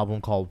have an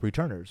album called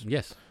Returners.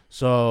 Yes.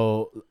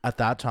 So at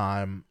that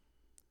time,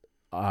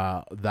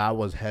 that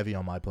was heavy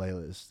on my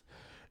playlist.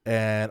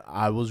 And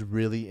I was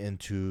really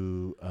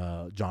into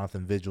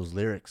Jonathan Vigil's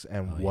lyrics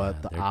and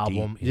the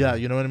album. Deep, yeah.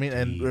 You know what I mean?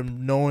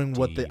 And knowing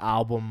what the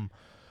album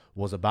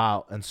was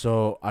about. And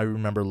so I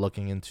remember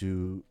looking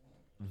into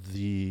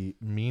the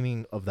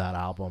meaning of that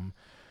album.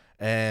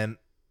 And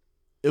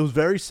it was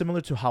very similar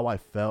to how I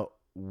felt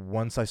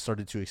once I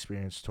started to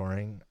experience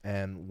touring.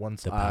 And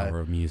once the power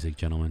of music,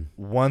 gentlemen.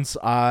 Once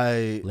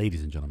I,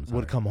 ladies and gentlemen,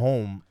 would come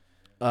home,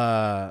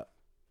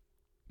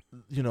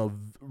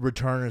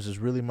 Returners is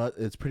really much.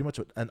 It's pretty much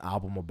an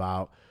album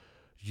about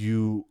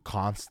you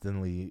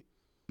constantly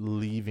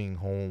leaving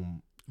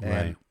home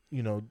and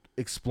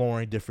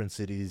exploring different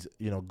cities.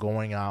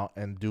 Going out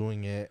and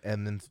doing it,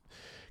 and then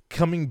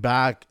coming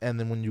back. And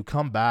then when you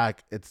come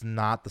back, it's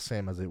not the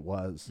same as it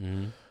was,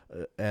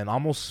 and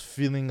almost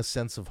feeling a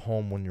sense of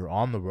home when you're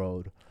on the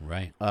road.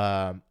 Right.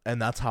 And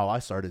that's how I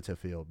started to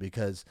feel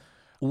because.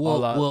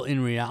 Well,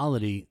 in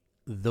reality,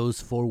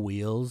 those 4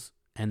 wheels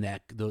and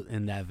that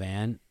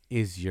van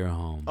is your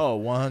home. Oh,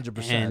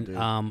 100%.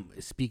 And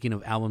speaking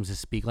of albums that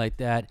speak like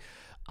that,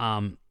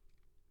 I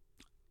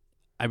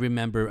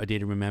remember A Day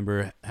to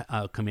Remember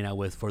coming out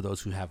with For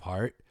Those Who Have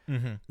Heart.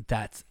 Mm-hmm.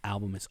 That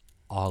album is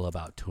all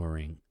about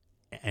touring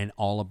and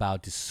all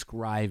about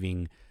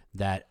describing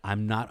that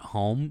I'm not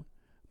home,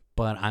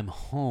 but I'm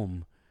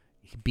home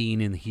being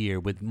in here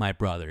with my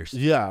brothers.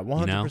 Yeah,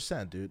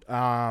 100%, dude.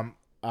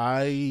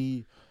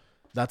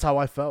 That's how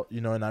I felt,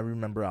 and I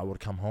remember I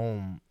would come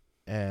home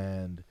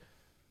and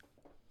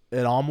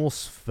it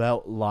almost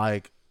felt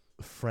like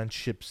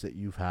friendships that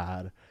you've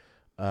had,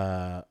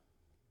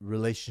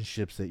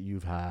 relationships that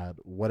you've had,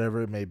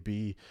 whatever it may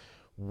be,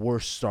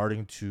 were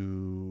starting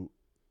to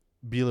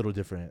be a little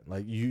different.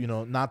 Like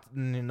not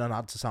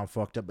to sound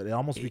fucked up, but it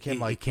almost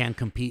became like you can't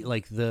compete.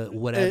 Like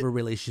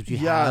relationships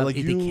you have, like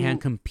they can't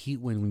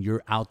compete when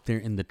you're out there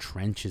in the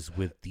trenches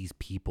with these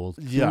people.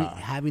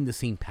 Having the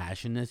same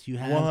passion as you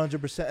have,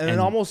 100%. And it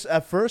almost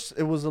at first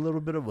it was a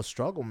little bit of a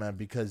struggle, man,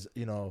 because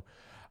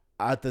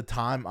at the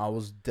time, I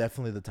was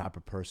definitely the type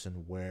of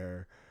person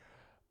where,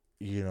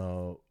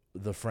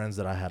 the friends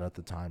that I had at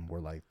the time were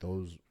like,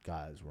 those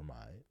guys were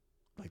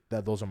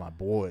those are my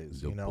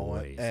boys,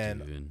 boys,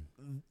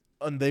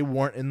 and they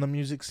weren't in the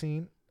music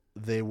scene.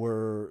 They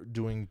were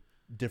doing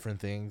different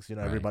things. You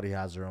know, Right. everybody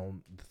has their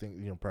own thing,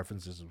 you know,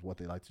 preferences of what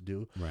they like to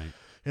do. Right.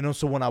 You know,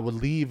 so when I would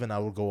leave and I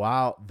would go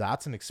out,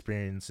 that's an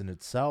experience in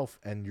itself.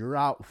 And you're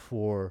out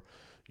for,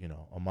 you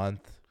know, a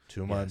month,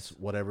 2 months,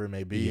 whatever it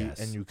may be. Yes.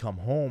 And you come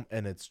home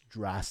and it's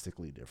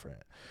drastically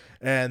different.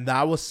 And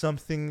that was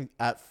something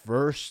at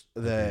first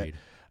that Agreed.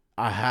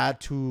 I had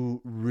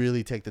to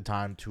really take the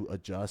time to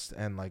adjust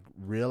and like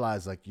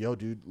realize like, yo,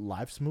 dude,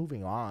 life's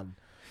moving on.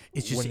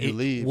 It's just when you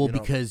leave, well, you know?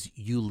 because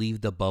you leave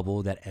the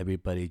bubble that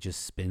everybody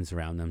just spins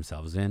around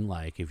themselves in.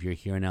 Like if you're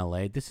here in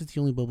LA, this is the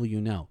only bubble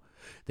you know.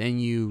 Then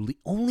you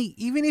only,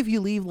 even if you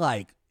leave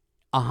like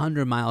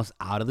 100 miles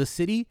out of the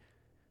city,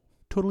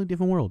 totally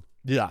different world.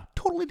 Yeah.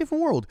 Totally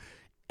different world.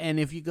 And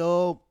if you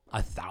go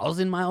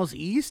 1,000 miles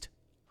east,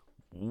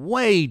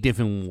 way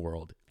different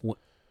world.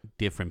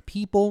 Different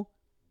people,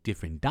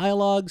 different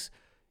dialogues.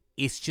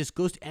 It's just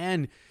goes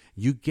and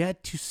you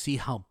get to see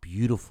how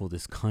beautiful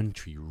this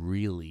country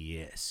really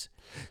is.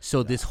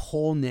 So this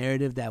whole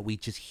narrative that we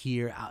just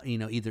hear out, you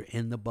know, either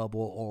in the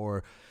bubble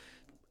or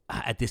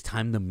at this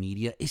time the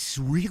media, is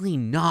really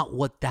not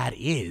what that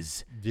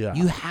is. Yeah.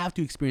 You have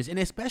to experience, and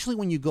especially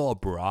when you go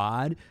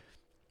abroad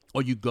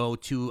or you go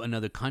to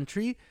another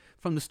country.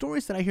 From the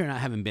stories that I hear, and I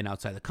haven't been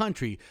outside the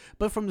country,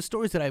 but from the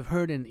stories that I've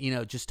heard, and you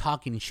know, just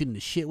talking and shooting the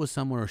shit with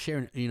someone, or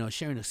sharing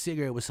a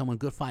cigarette with someone,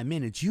 good 5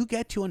 minutes, you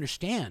get to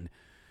understand.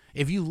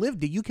 If you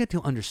lived it, you get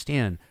to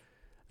understand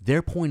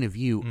their point of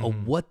view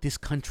of what this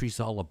country's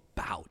all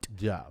about.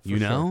 Yeah. For You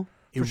know,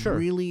 For it sure.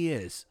 really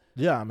is.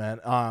 Yeah, man.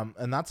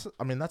 And that's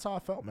how I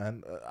felt,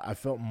 man. I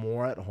felt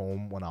more at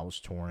home when I was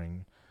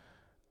touring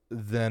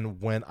than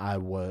when I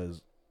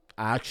was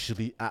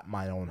actually at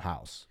my own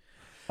house.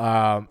 That's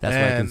why I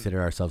and-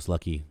 consider ourselves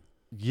lucky,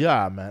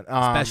 Yeah, man.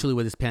 especially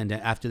with this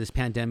pandemic. After this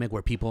pandemic,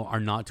 where people are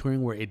not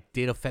touring, where it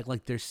did affect.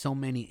 Like, there's so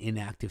many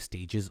inactive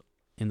stages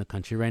in the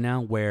country right now,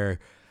 where,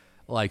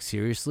 like,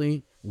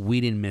 seriously,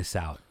 we didn't miss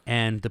out.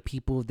 And the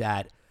people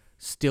that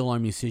still are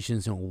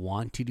musicians and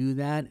want to do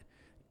that,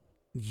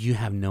 you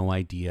have no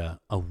idea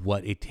of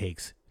what it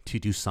takes to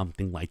do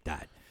something like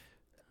that.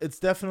 it's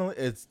definitely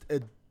it's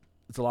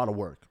a lot of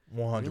work,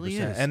 100%. It really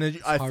is. And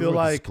It's I hard feel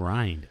work, it's like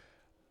grind.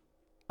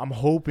 I'm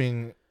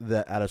hoping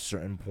that at a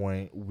certain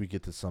point we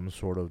get to some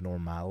sort of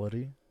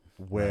normality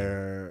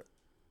where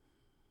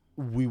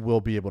we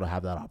will be able to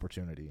have that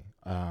opportunity.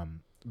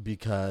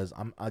 Because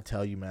I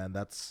tell you, man,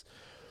 that's,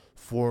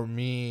 for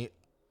me,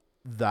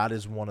 that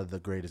is one of the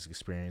greatest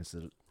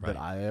experiences that Right.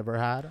 I ever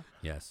had.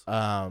 Yes.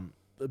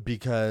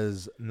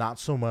 Because not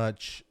so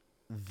much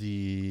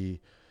the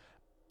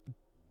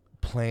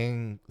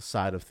playing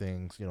side of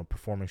things, you know,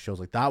 performing shows,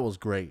 like that was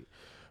great,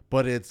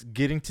 but it's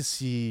getting to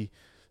see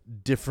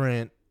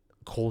different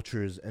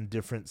cultures and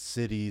different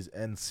cities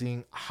and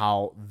seeing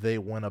how they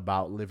went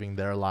about living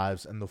their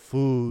lives and the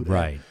food.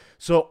 Right. And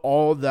so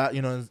all that,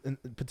 you know,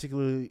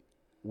 particularly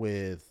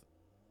with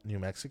New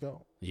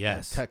Mexico,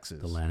 Yes. and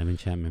Texas, The land of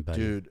enchantment, buddy.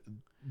 dude,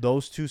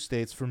 those two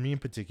states for me in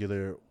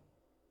particular,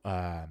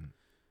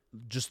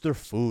 just their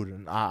food,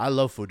 and I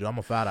love food, dude. I'm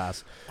a fat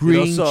ass.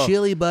 Green You know, so,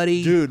 chili,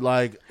 buddy. dude.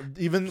 Like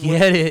even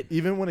Get it.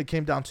 even when it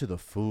came down to the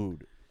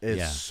food, it's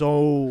Yeah.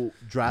 so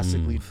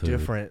drastically Food.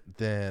 different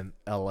than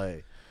LA.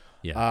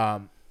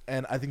 Yeah.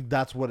 And I think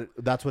that's what it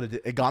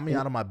did. It got me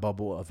out of my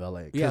bubble of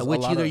LA. 'Cause Yeah, a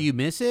which lot either of- you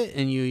miss it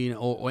and you know,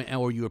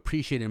 or you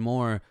appreciate it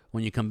more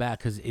when you come back,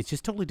 because it's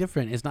just totally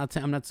different. It's not.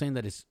 I'm not saying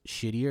that it's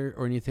shittier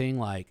or anything.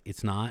 Like,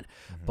 it's not,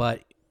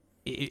 but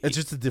It's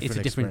just a different It's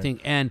a different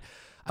experience. thing. And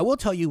I will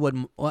tell you what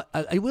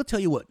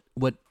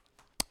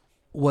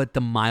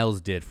the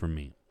miles did for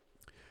me.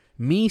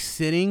 Me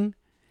sitting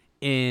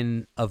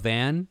in a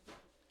van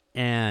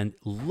and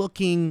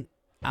looking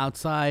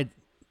outside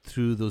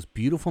through those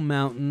beautiful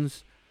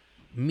mountains,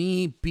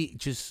 me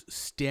just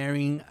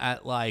staring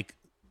at like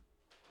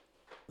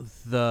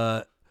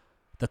the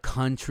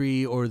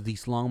country or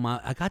these long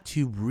miles. I got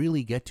to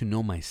really get to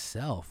know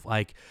myself.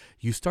 Like,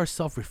 you start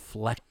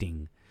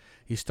self-reflecting.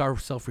 You start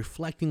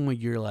self-reflecting when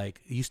you're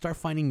like, you start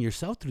finding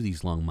yourself through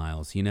these long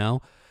miles, you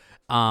know?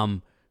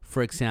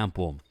 For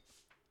example,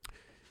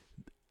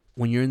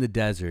 when you're in the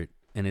desert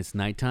and it's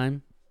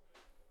nighttime,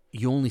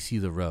 you only see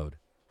the road.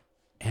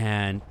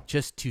 And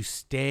just to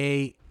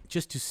stay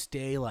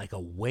like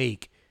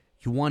awake,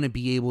 you want to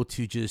be able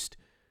to just,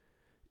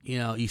 you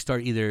know, you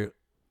start either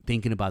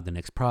thinking about the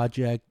next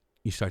project,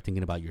 you start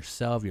thinking about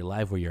yourself, your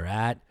life, where you're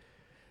at.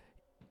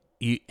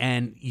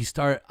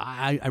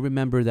 I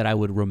remember that I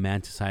would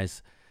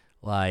romanticize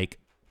like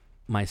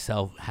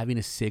myself having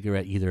a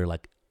cigarette either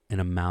like in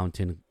a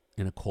mountain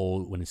in a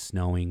cold when it's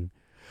snowing,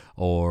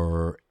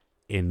 or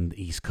in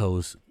the East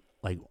Coast,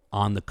 like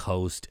on the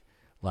coast,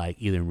 like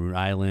either in Rhode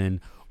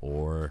Island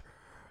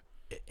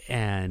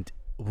and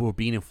we're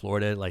being in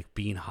Florida, like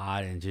being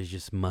hot and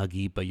just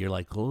muggy, but you're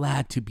like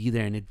glad to be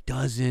there and it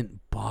doesn't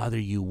bother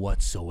you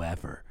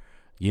whatsoever,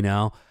 you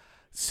know?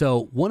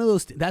 So one of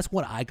those, that's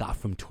what I got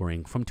from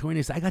touring. From touring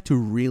is I got to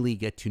really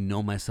get to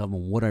know myself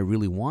and what I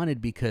really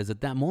wanted, because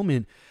at that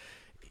moment,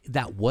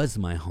 that was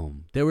my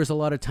home. There was a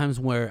lot of times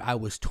where I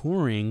was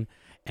touring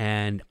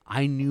and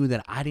I knew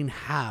that I didn't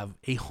have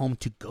a home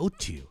to go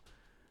to.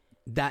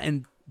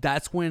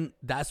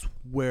 that's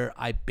where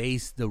I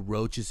base the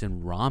Roaches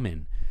and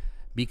Ramen,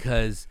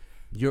 because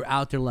you're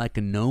out there like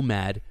a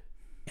nomad,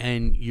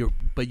 and you're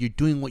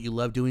doing what you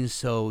love doing.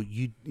 So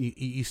you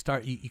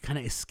kind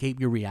of escape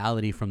your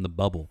reality from the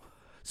bubble.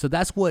 So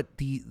that's what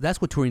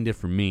touring did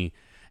for me.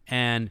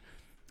 And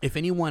if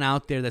anyone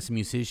out there that's a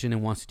musician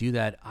and wants to do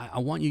that, I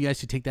want you guys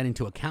to take that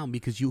into account,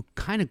 because you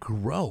kind of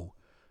grow.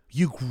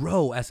 You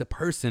grow as a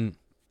person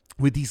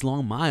with these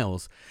long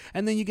miles,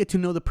 and then you get to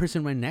know the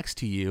person right next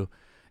to you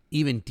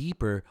even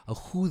deeper of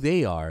who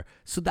they are.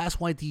 So that's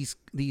why these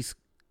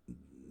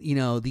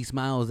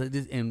miles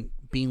and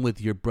being with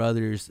your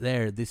brothers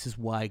there, this is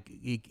why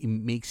it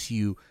makes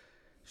you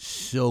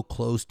so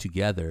close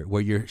together,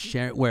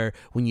 where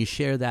when you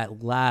share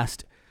that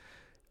last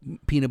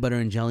peanut butter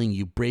and jelly,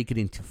 you break it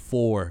into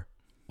 4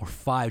 or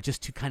 5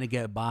 just to kind of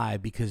get by,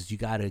 because you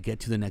got to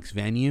get to the next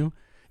venue.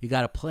 You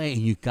got to play,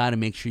 and you got to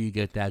make sure you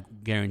get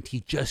that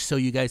guarantee, just so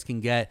you guys can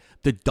get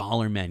the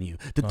dollar menu.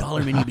 The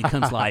dollar menu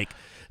becomes like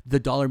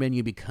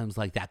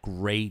that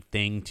great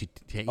thing to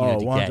get.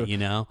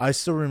 I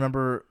still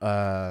remember,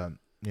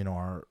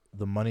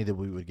 the money that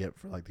we would get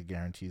for like the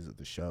guarantees at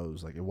the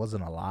shows. Like, it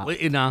wasn't a lot,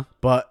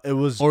 but it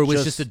was, or it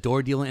was just a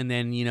door deal, and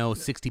then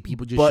 60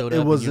 people just showed up. But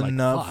it was and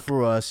enough like,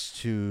 for us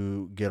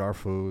to get our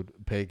food,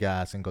 pay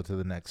gas, and go to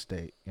the next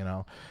state.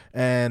 And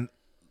kind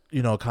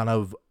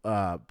of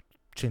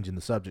changing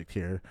the subject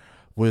here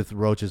with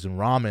Roaches and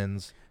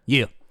Ramens.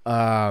 Yeah.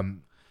 I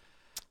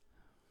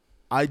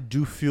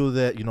do feel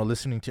that,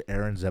 listening to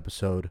Aaron's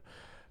episode,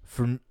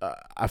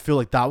 I feel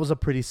like that was a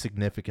pretty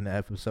significant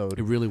episode.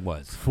 It really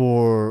was.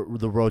 For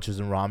the Roaches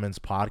and Ramens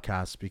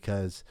podcast,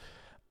 because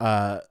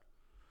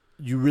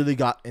you really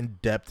got in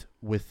depth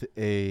with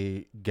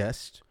a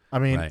guest. I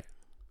mean, right.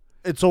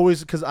 It's always,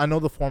 because I know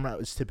the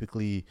format is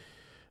typically,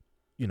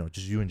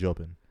 just you and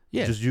Jobin.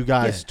 Yeah. Just you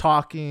guys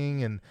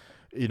talking and,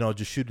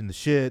 just shooting the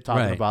shit,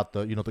 talking about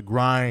the, the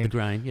grind. The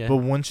grind, yeah. But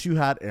once you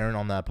had Aaron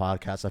on that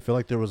podcast, I feel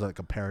like there was like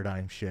a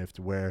paradigm shift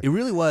where it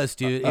really was,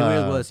 dude. It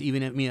really was.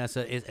 Even at me as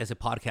a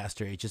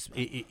podcaster,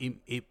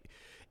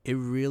 it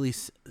really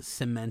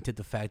cemented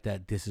the fact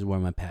that this is where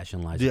my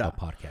passion lies about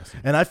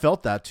podcasting. And I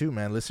felt that too,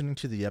 man. Listening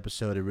to the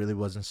episode, it really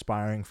was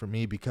inspiring for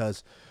me,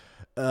 because,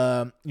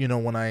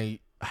 when I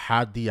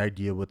had the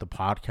idea with the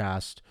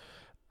podcast,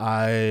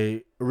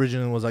 I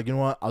originally was like, you know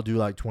what, I'll do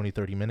like 20,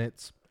 30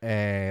 minutes.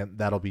 And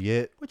that'll be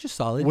it. Which is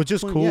solid. Which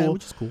is cool. Yeah,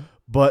 which is cool.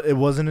 But it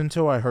wasn't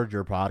until I heard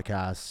your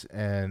podcast,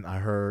 and I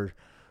heard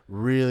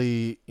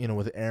really,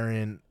 with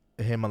Aaron,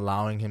 him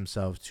allowing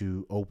himself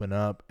to open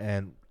up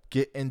and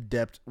get in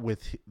depth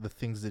with the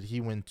things that he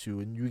went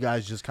to, and you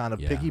guys just kind of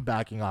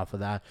piggybacking off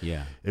of that.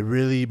 Yeah. It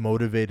really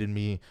motivated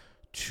me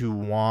to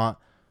want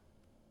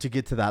to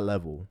get to that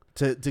level,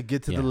 to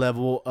get to the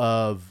level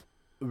of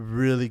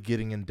really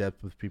getting in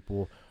depth with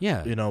people.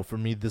 Yeah. For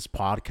me, this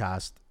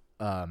podcast,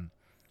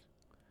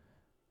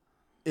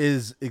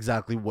 is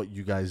exactly what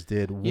you guys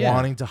did,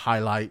 wanting to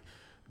highlight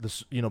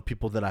this,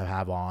 people that I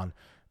have on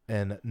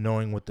and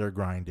knowing what their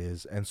grind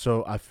is. And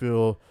so I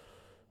feel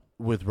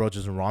with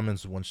Roaches and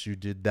Ramens, once you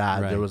did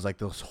that, there was like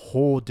this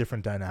whole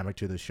different dynamic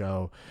to the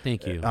show.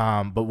 Thank you.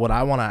 But what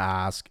I want to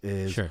ask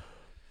is, sure,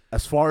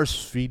 as far as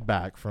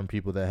feedback from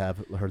people that have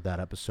heard that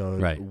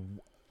episode, right,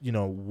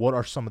 what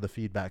are some of the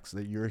feedbacks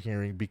that you're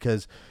hearing?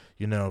 Because,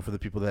 for the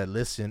people that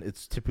listen,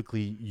 it's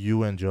typically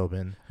you and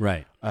Jobin.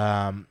 Right.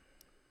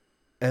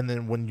 And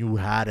then when you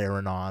had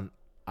Aaron on,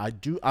 I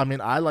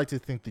like to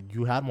think that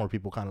you had more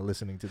people kind of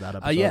listening to that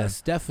episode. Yes,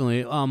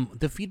 definitely.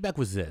 The feedback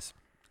was this.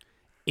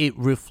 It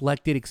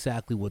reflected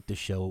exactly what the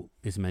show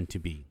is meant to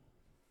be.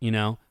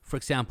 For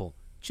example,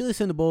 Chili's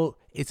in the Bowl,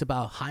 it's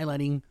about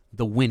highlighting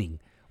the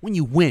winning. When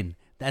you win,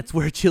 that's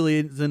where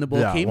Chili's in the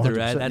Bowl came through,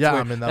 right?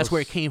 That's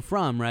where it came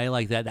from, right?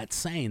 Like that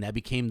saying that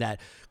became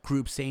that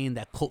group saying,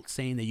 that cult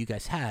saying that you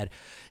guys had.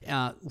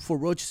 For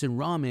Roaches and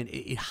Ramen,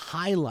 it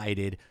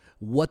highlighted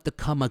what the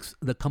come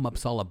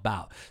up's all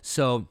about.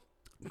 So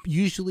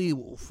usually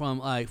from,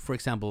 like, for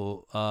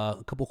example,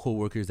 a couple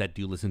coworkers that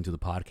do listen to the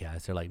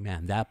podcast, they're like,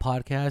 man, that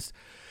podcast,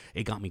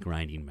 it got me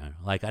grinding, man.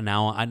 Like I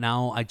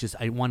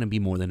want to be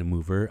more than a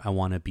mover. I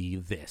want to be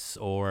this,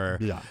 or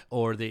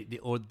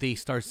they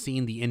start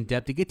seeing the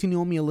in-depth. They get to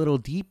know me a little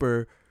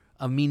deeper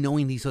of me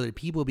knowing these other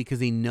people, because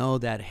they know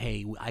that,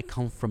 hey, I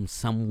come from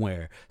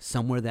somewhere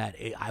that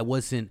I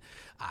wasn't,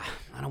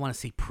 I don't want to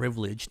say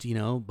privileged,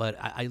 but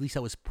at least I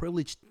was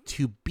privileged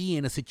to be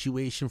in a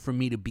situation for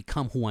me to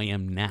become who I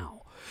am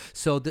now.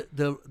 So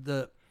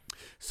the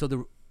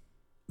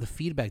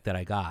feedback that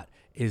I got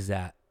is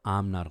that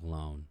I'm not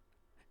alone.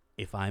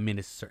 If I'm in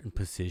a certain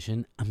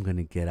position, I'm going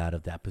to get out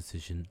of that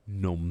position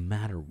no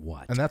matter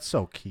what. And that's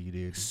so key,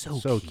 dude.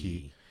 So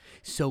key.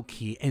 So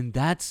key. And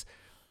that's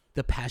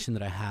the passion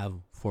that I have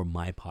for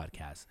my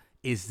podcast,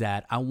 is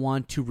that I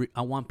want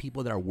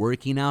people that are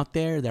working out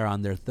there, they're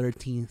on their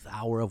 13th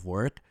hour of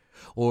work,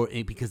 or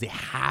because they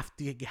have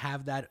to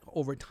have that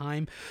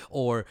overtime,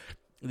 or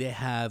they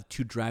have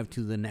to drive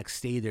to the next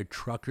state. They're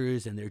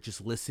truckers and they're just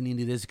listening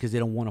to this because they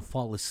don't want to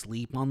fall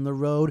asleep on the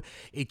road.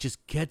 It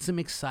just gets them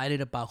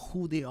excited about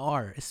who they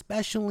are,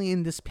 especially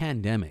in this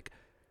pandemic,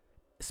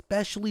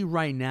 especially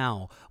right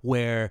now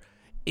where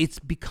it's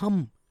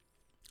become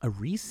a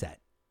reset,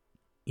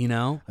 you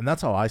know? And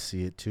that's how I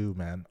see it too,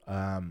 man.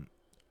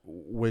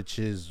 Which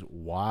is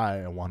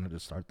why I wanted to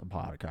start the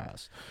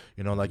podcast.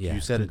 You know, like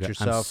you said it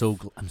yourself.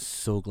 I'm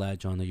so glad,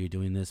 John, that you're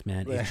doing this,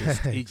 man.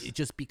 It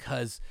just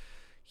because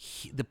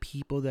the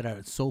people that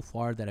are so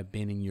far that have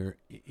been in your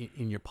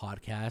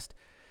podcast,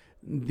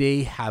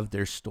 they have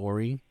their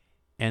story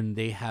and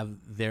they have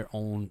their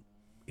own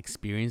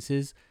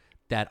experiences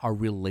that are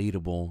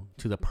relatable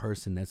to the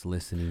person that's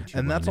listening to you.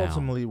 And that's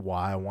ultimately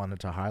why I wanted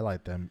to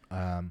highlight them,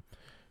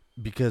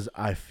 because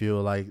I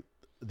feel like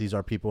these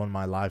are people in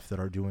my life that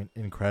are doing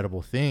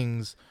incredible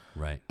things,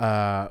 right?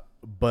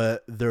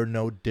 But they're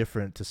no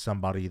different to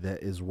somebody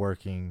that is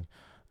working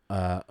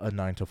a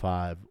 9 to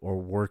 5 or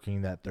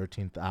working that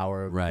 13th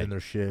hour in their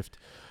shift,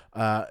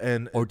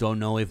 or don't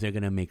know if they're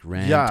gonna make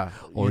rent,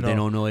 or they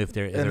don't know if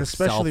they're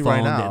especially cell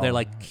phone, right now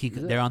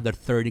they're on their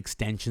third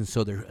extension,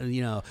 so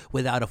they're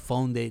without a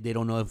phone, they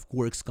don't know if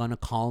work's gonna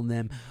call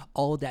them.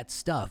 All that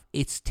stuff,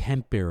 it's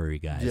temporary,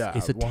 guys.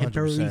 It's a 100%.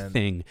 Temporary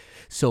thing.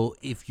 So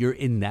if you're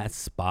in that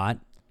spot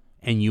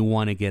and you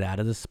want to get out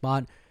of the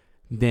spot,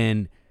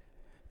 then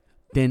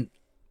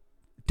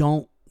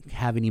don't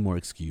have any more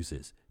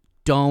excuses.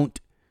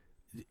 Don't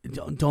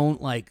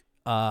like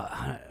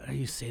how do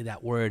you say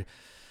that word?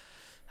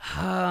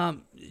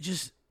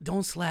 Just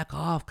don't slack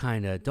off,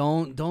 kind of.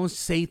 Don't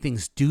say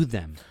things, do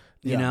them.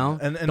 You know,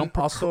 and don't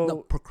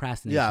also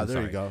procrastinate. Yeah,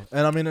 there you go.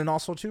 And I mean, and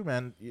also too,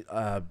 man.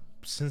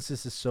 Since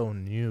this is so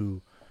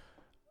new,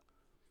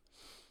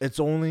 it's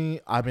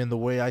only. I mean, the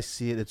way I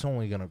see it, it's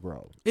only gonna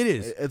grow. It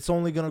is. It's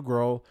only gonna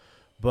grow.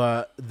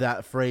 But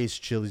that phrase,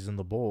 "Chili's in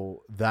the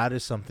bowl," that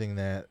is something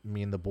that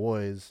me and the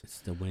boys. It's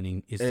the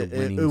winning. It's the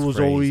winning. It was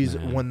phrase, always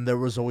man. when there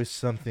was always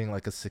something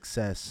like a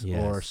success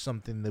or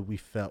something that we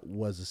felt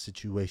was a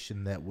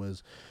situation that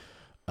was,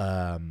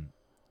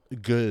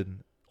 good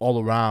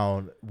all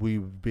around. We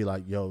would be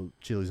like, "Yo,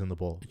 Chili's in the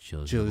bowl.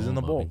 Chili's in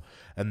the bowl,"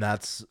 and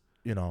that's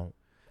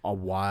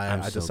why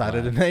I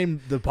decided to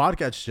name the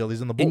podcast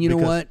 "Chili's in the Bowl." And you know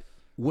what?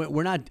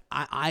 We're not.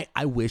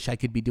 I wish I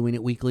could be doing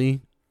it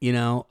weekly. You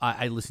know,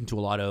 I listen to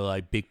a lot of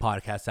like big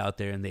podcasts out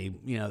there, and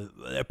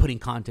they're putting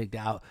content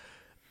out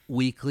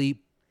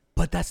weekly,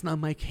 but that's not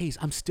my case.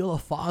 I'm still a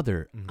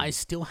father. Mm-hmm. I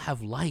still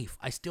have life.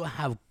 I still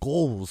have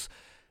goals.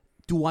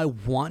 Do I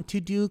want to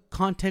do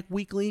content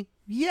weekly?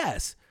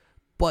 Yes,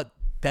 but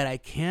that I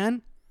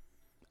can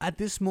at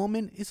this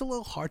moment is a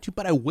little hard to,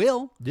 but I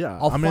will. Yeah,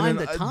 I'll find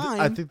the time.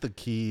 I think the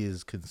key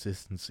is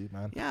consistency,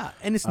 man. Yeah,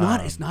 and it's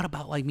not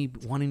about like me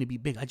wanting to be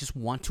big. I just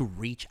want to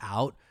reach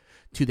out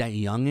to that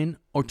youngin'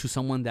 or to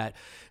someone that,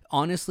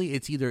 honestly,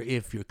 it's either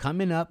if you're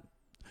coming up,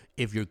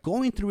 if you're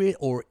going through it,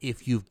 or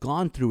if you've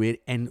gone through it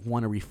and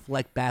want to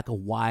reflect back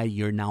on why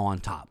you're now on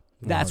top.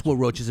 That's what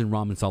Roaches and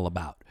Ramen's all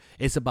about.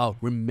 It's about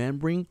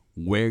remembering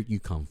where you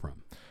come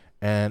from.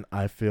 And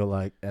I feel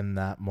like in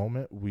that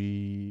moment,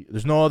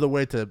 there's no other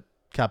way to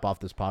cap off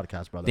this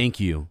podcast, brother. Thank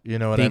you. You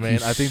know what I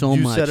mean? I think so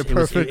you much. said it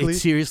perfectly.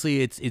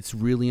 Seriously, it's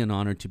really an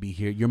honor to be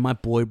here. You're my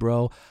boy,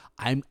 bro.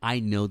 I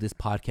know this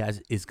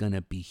podcast is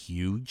gonna be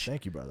huge.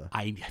 Thank you, brother.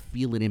 I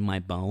feel it in my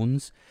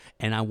bones,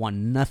 and I want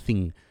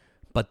nothing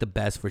but the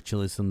best for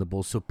Chili's in the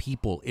Bowl. So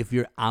people, if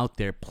you're out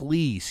there,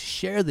 please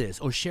share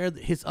this or share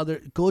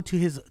go to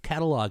his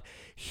catalog,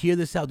 hear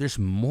this out. There's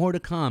more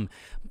to come,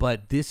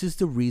 but this is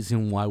the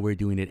reason why we're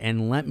doing it.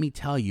 And let me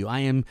tell you,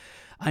 I'm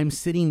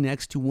sitting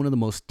next to one of the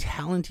most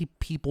talented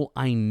people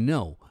I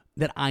know,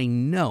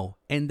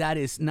 and that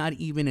is not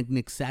even an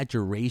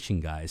exaggeration,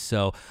 guys.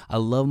 So I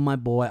love my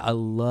boy. I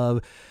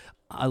love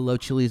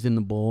Chili's in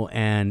the Bowl,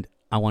 and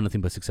I want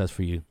nothing but success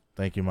for you.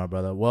 Thank you, my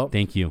brother. Well,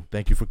 thank you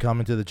for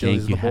coming to the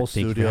Chili's in the Bowl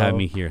studio. Thank you for having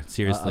me here.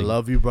 Seriously, I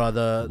love you,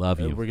 brother. Love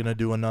you. We're gonna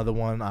do another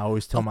one. I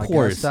always tell my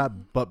guests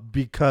that, but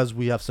because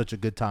we have such a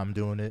good time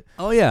doing it.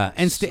 Oh yeah,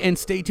 and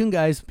stay tuned,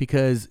 guys,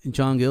 because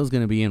John Gill's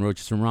gonna be in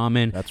Roaches and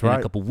Ramen in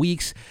a couple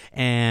weeks,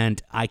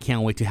 and I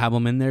can't wait to have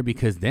him in there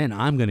because then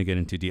I'm gonna get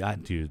into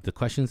the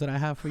questions that I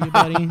have for you,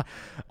 buddy.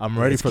 I'm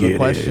ready for the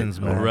questions,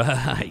 man. All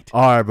right.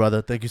 All right,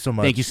 brother. Thank you so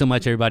much. Thank you so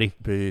much, everybody.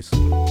 Peace.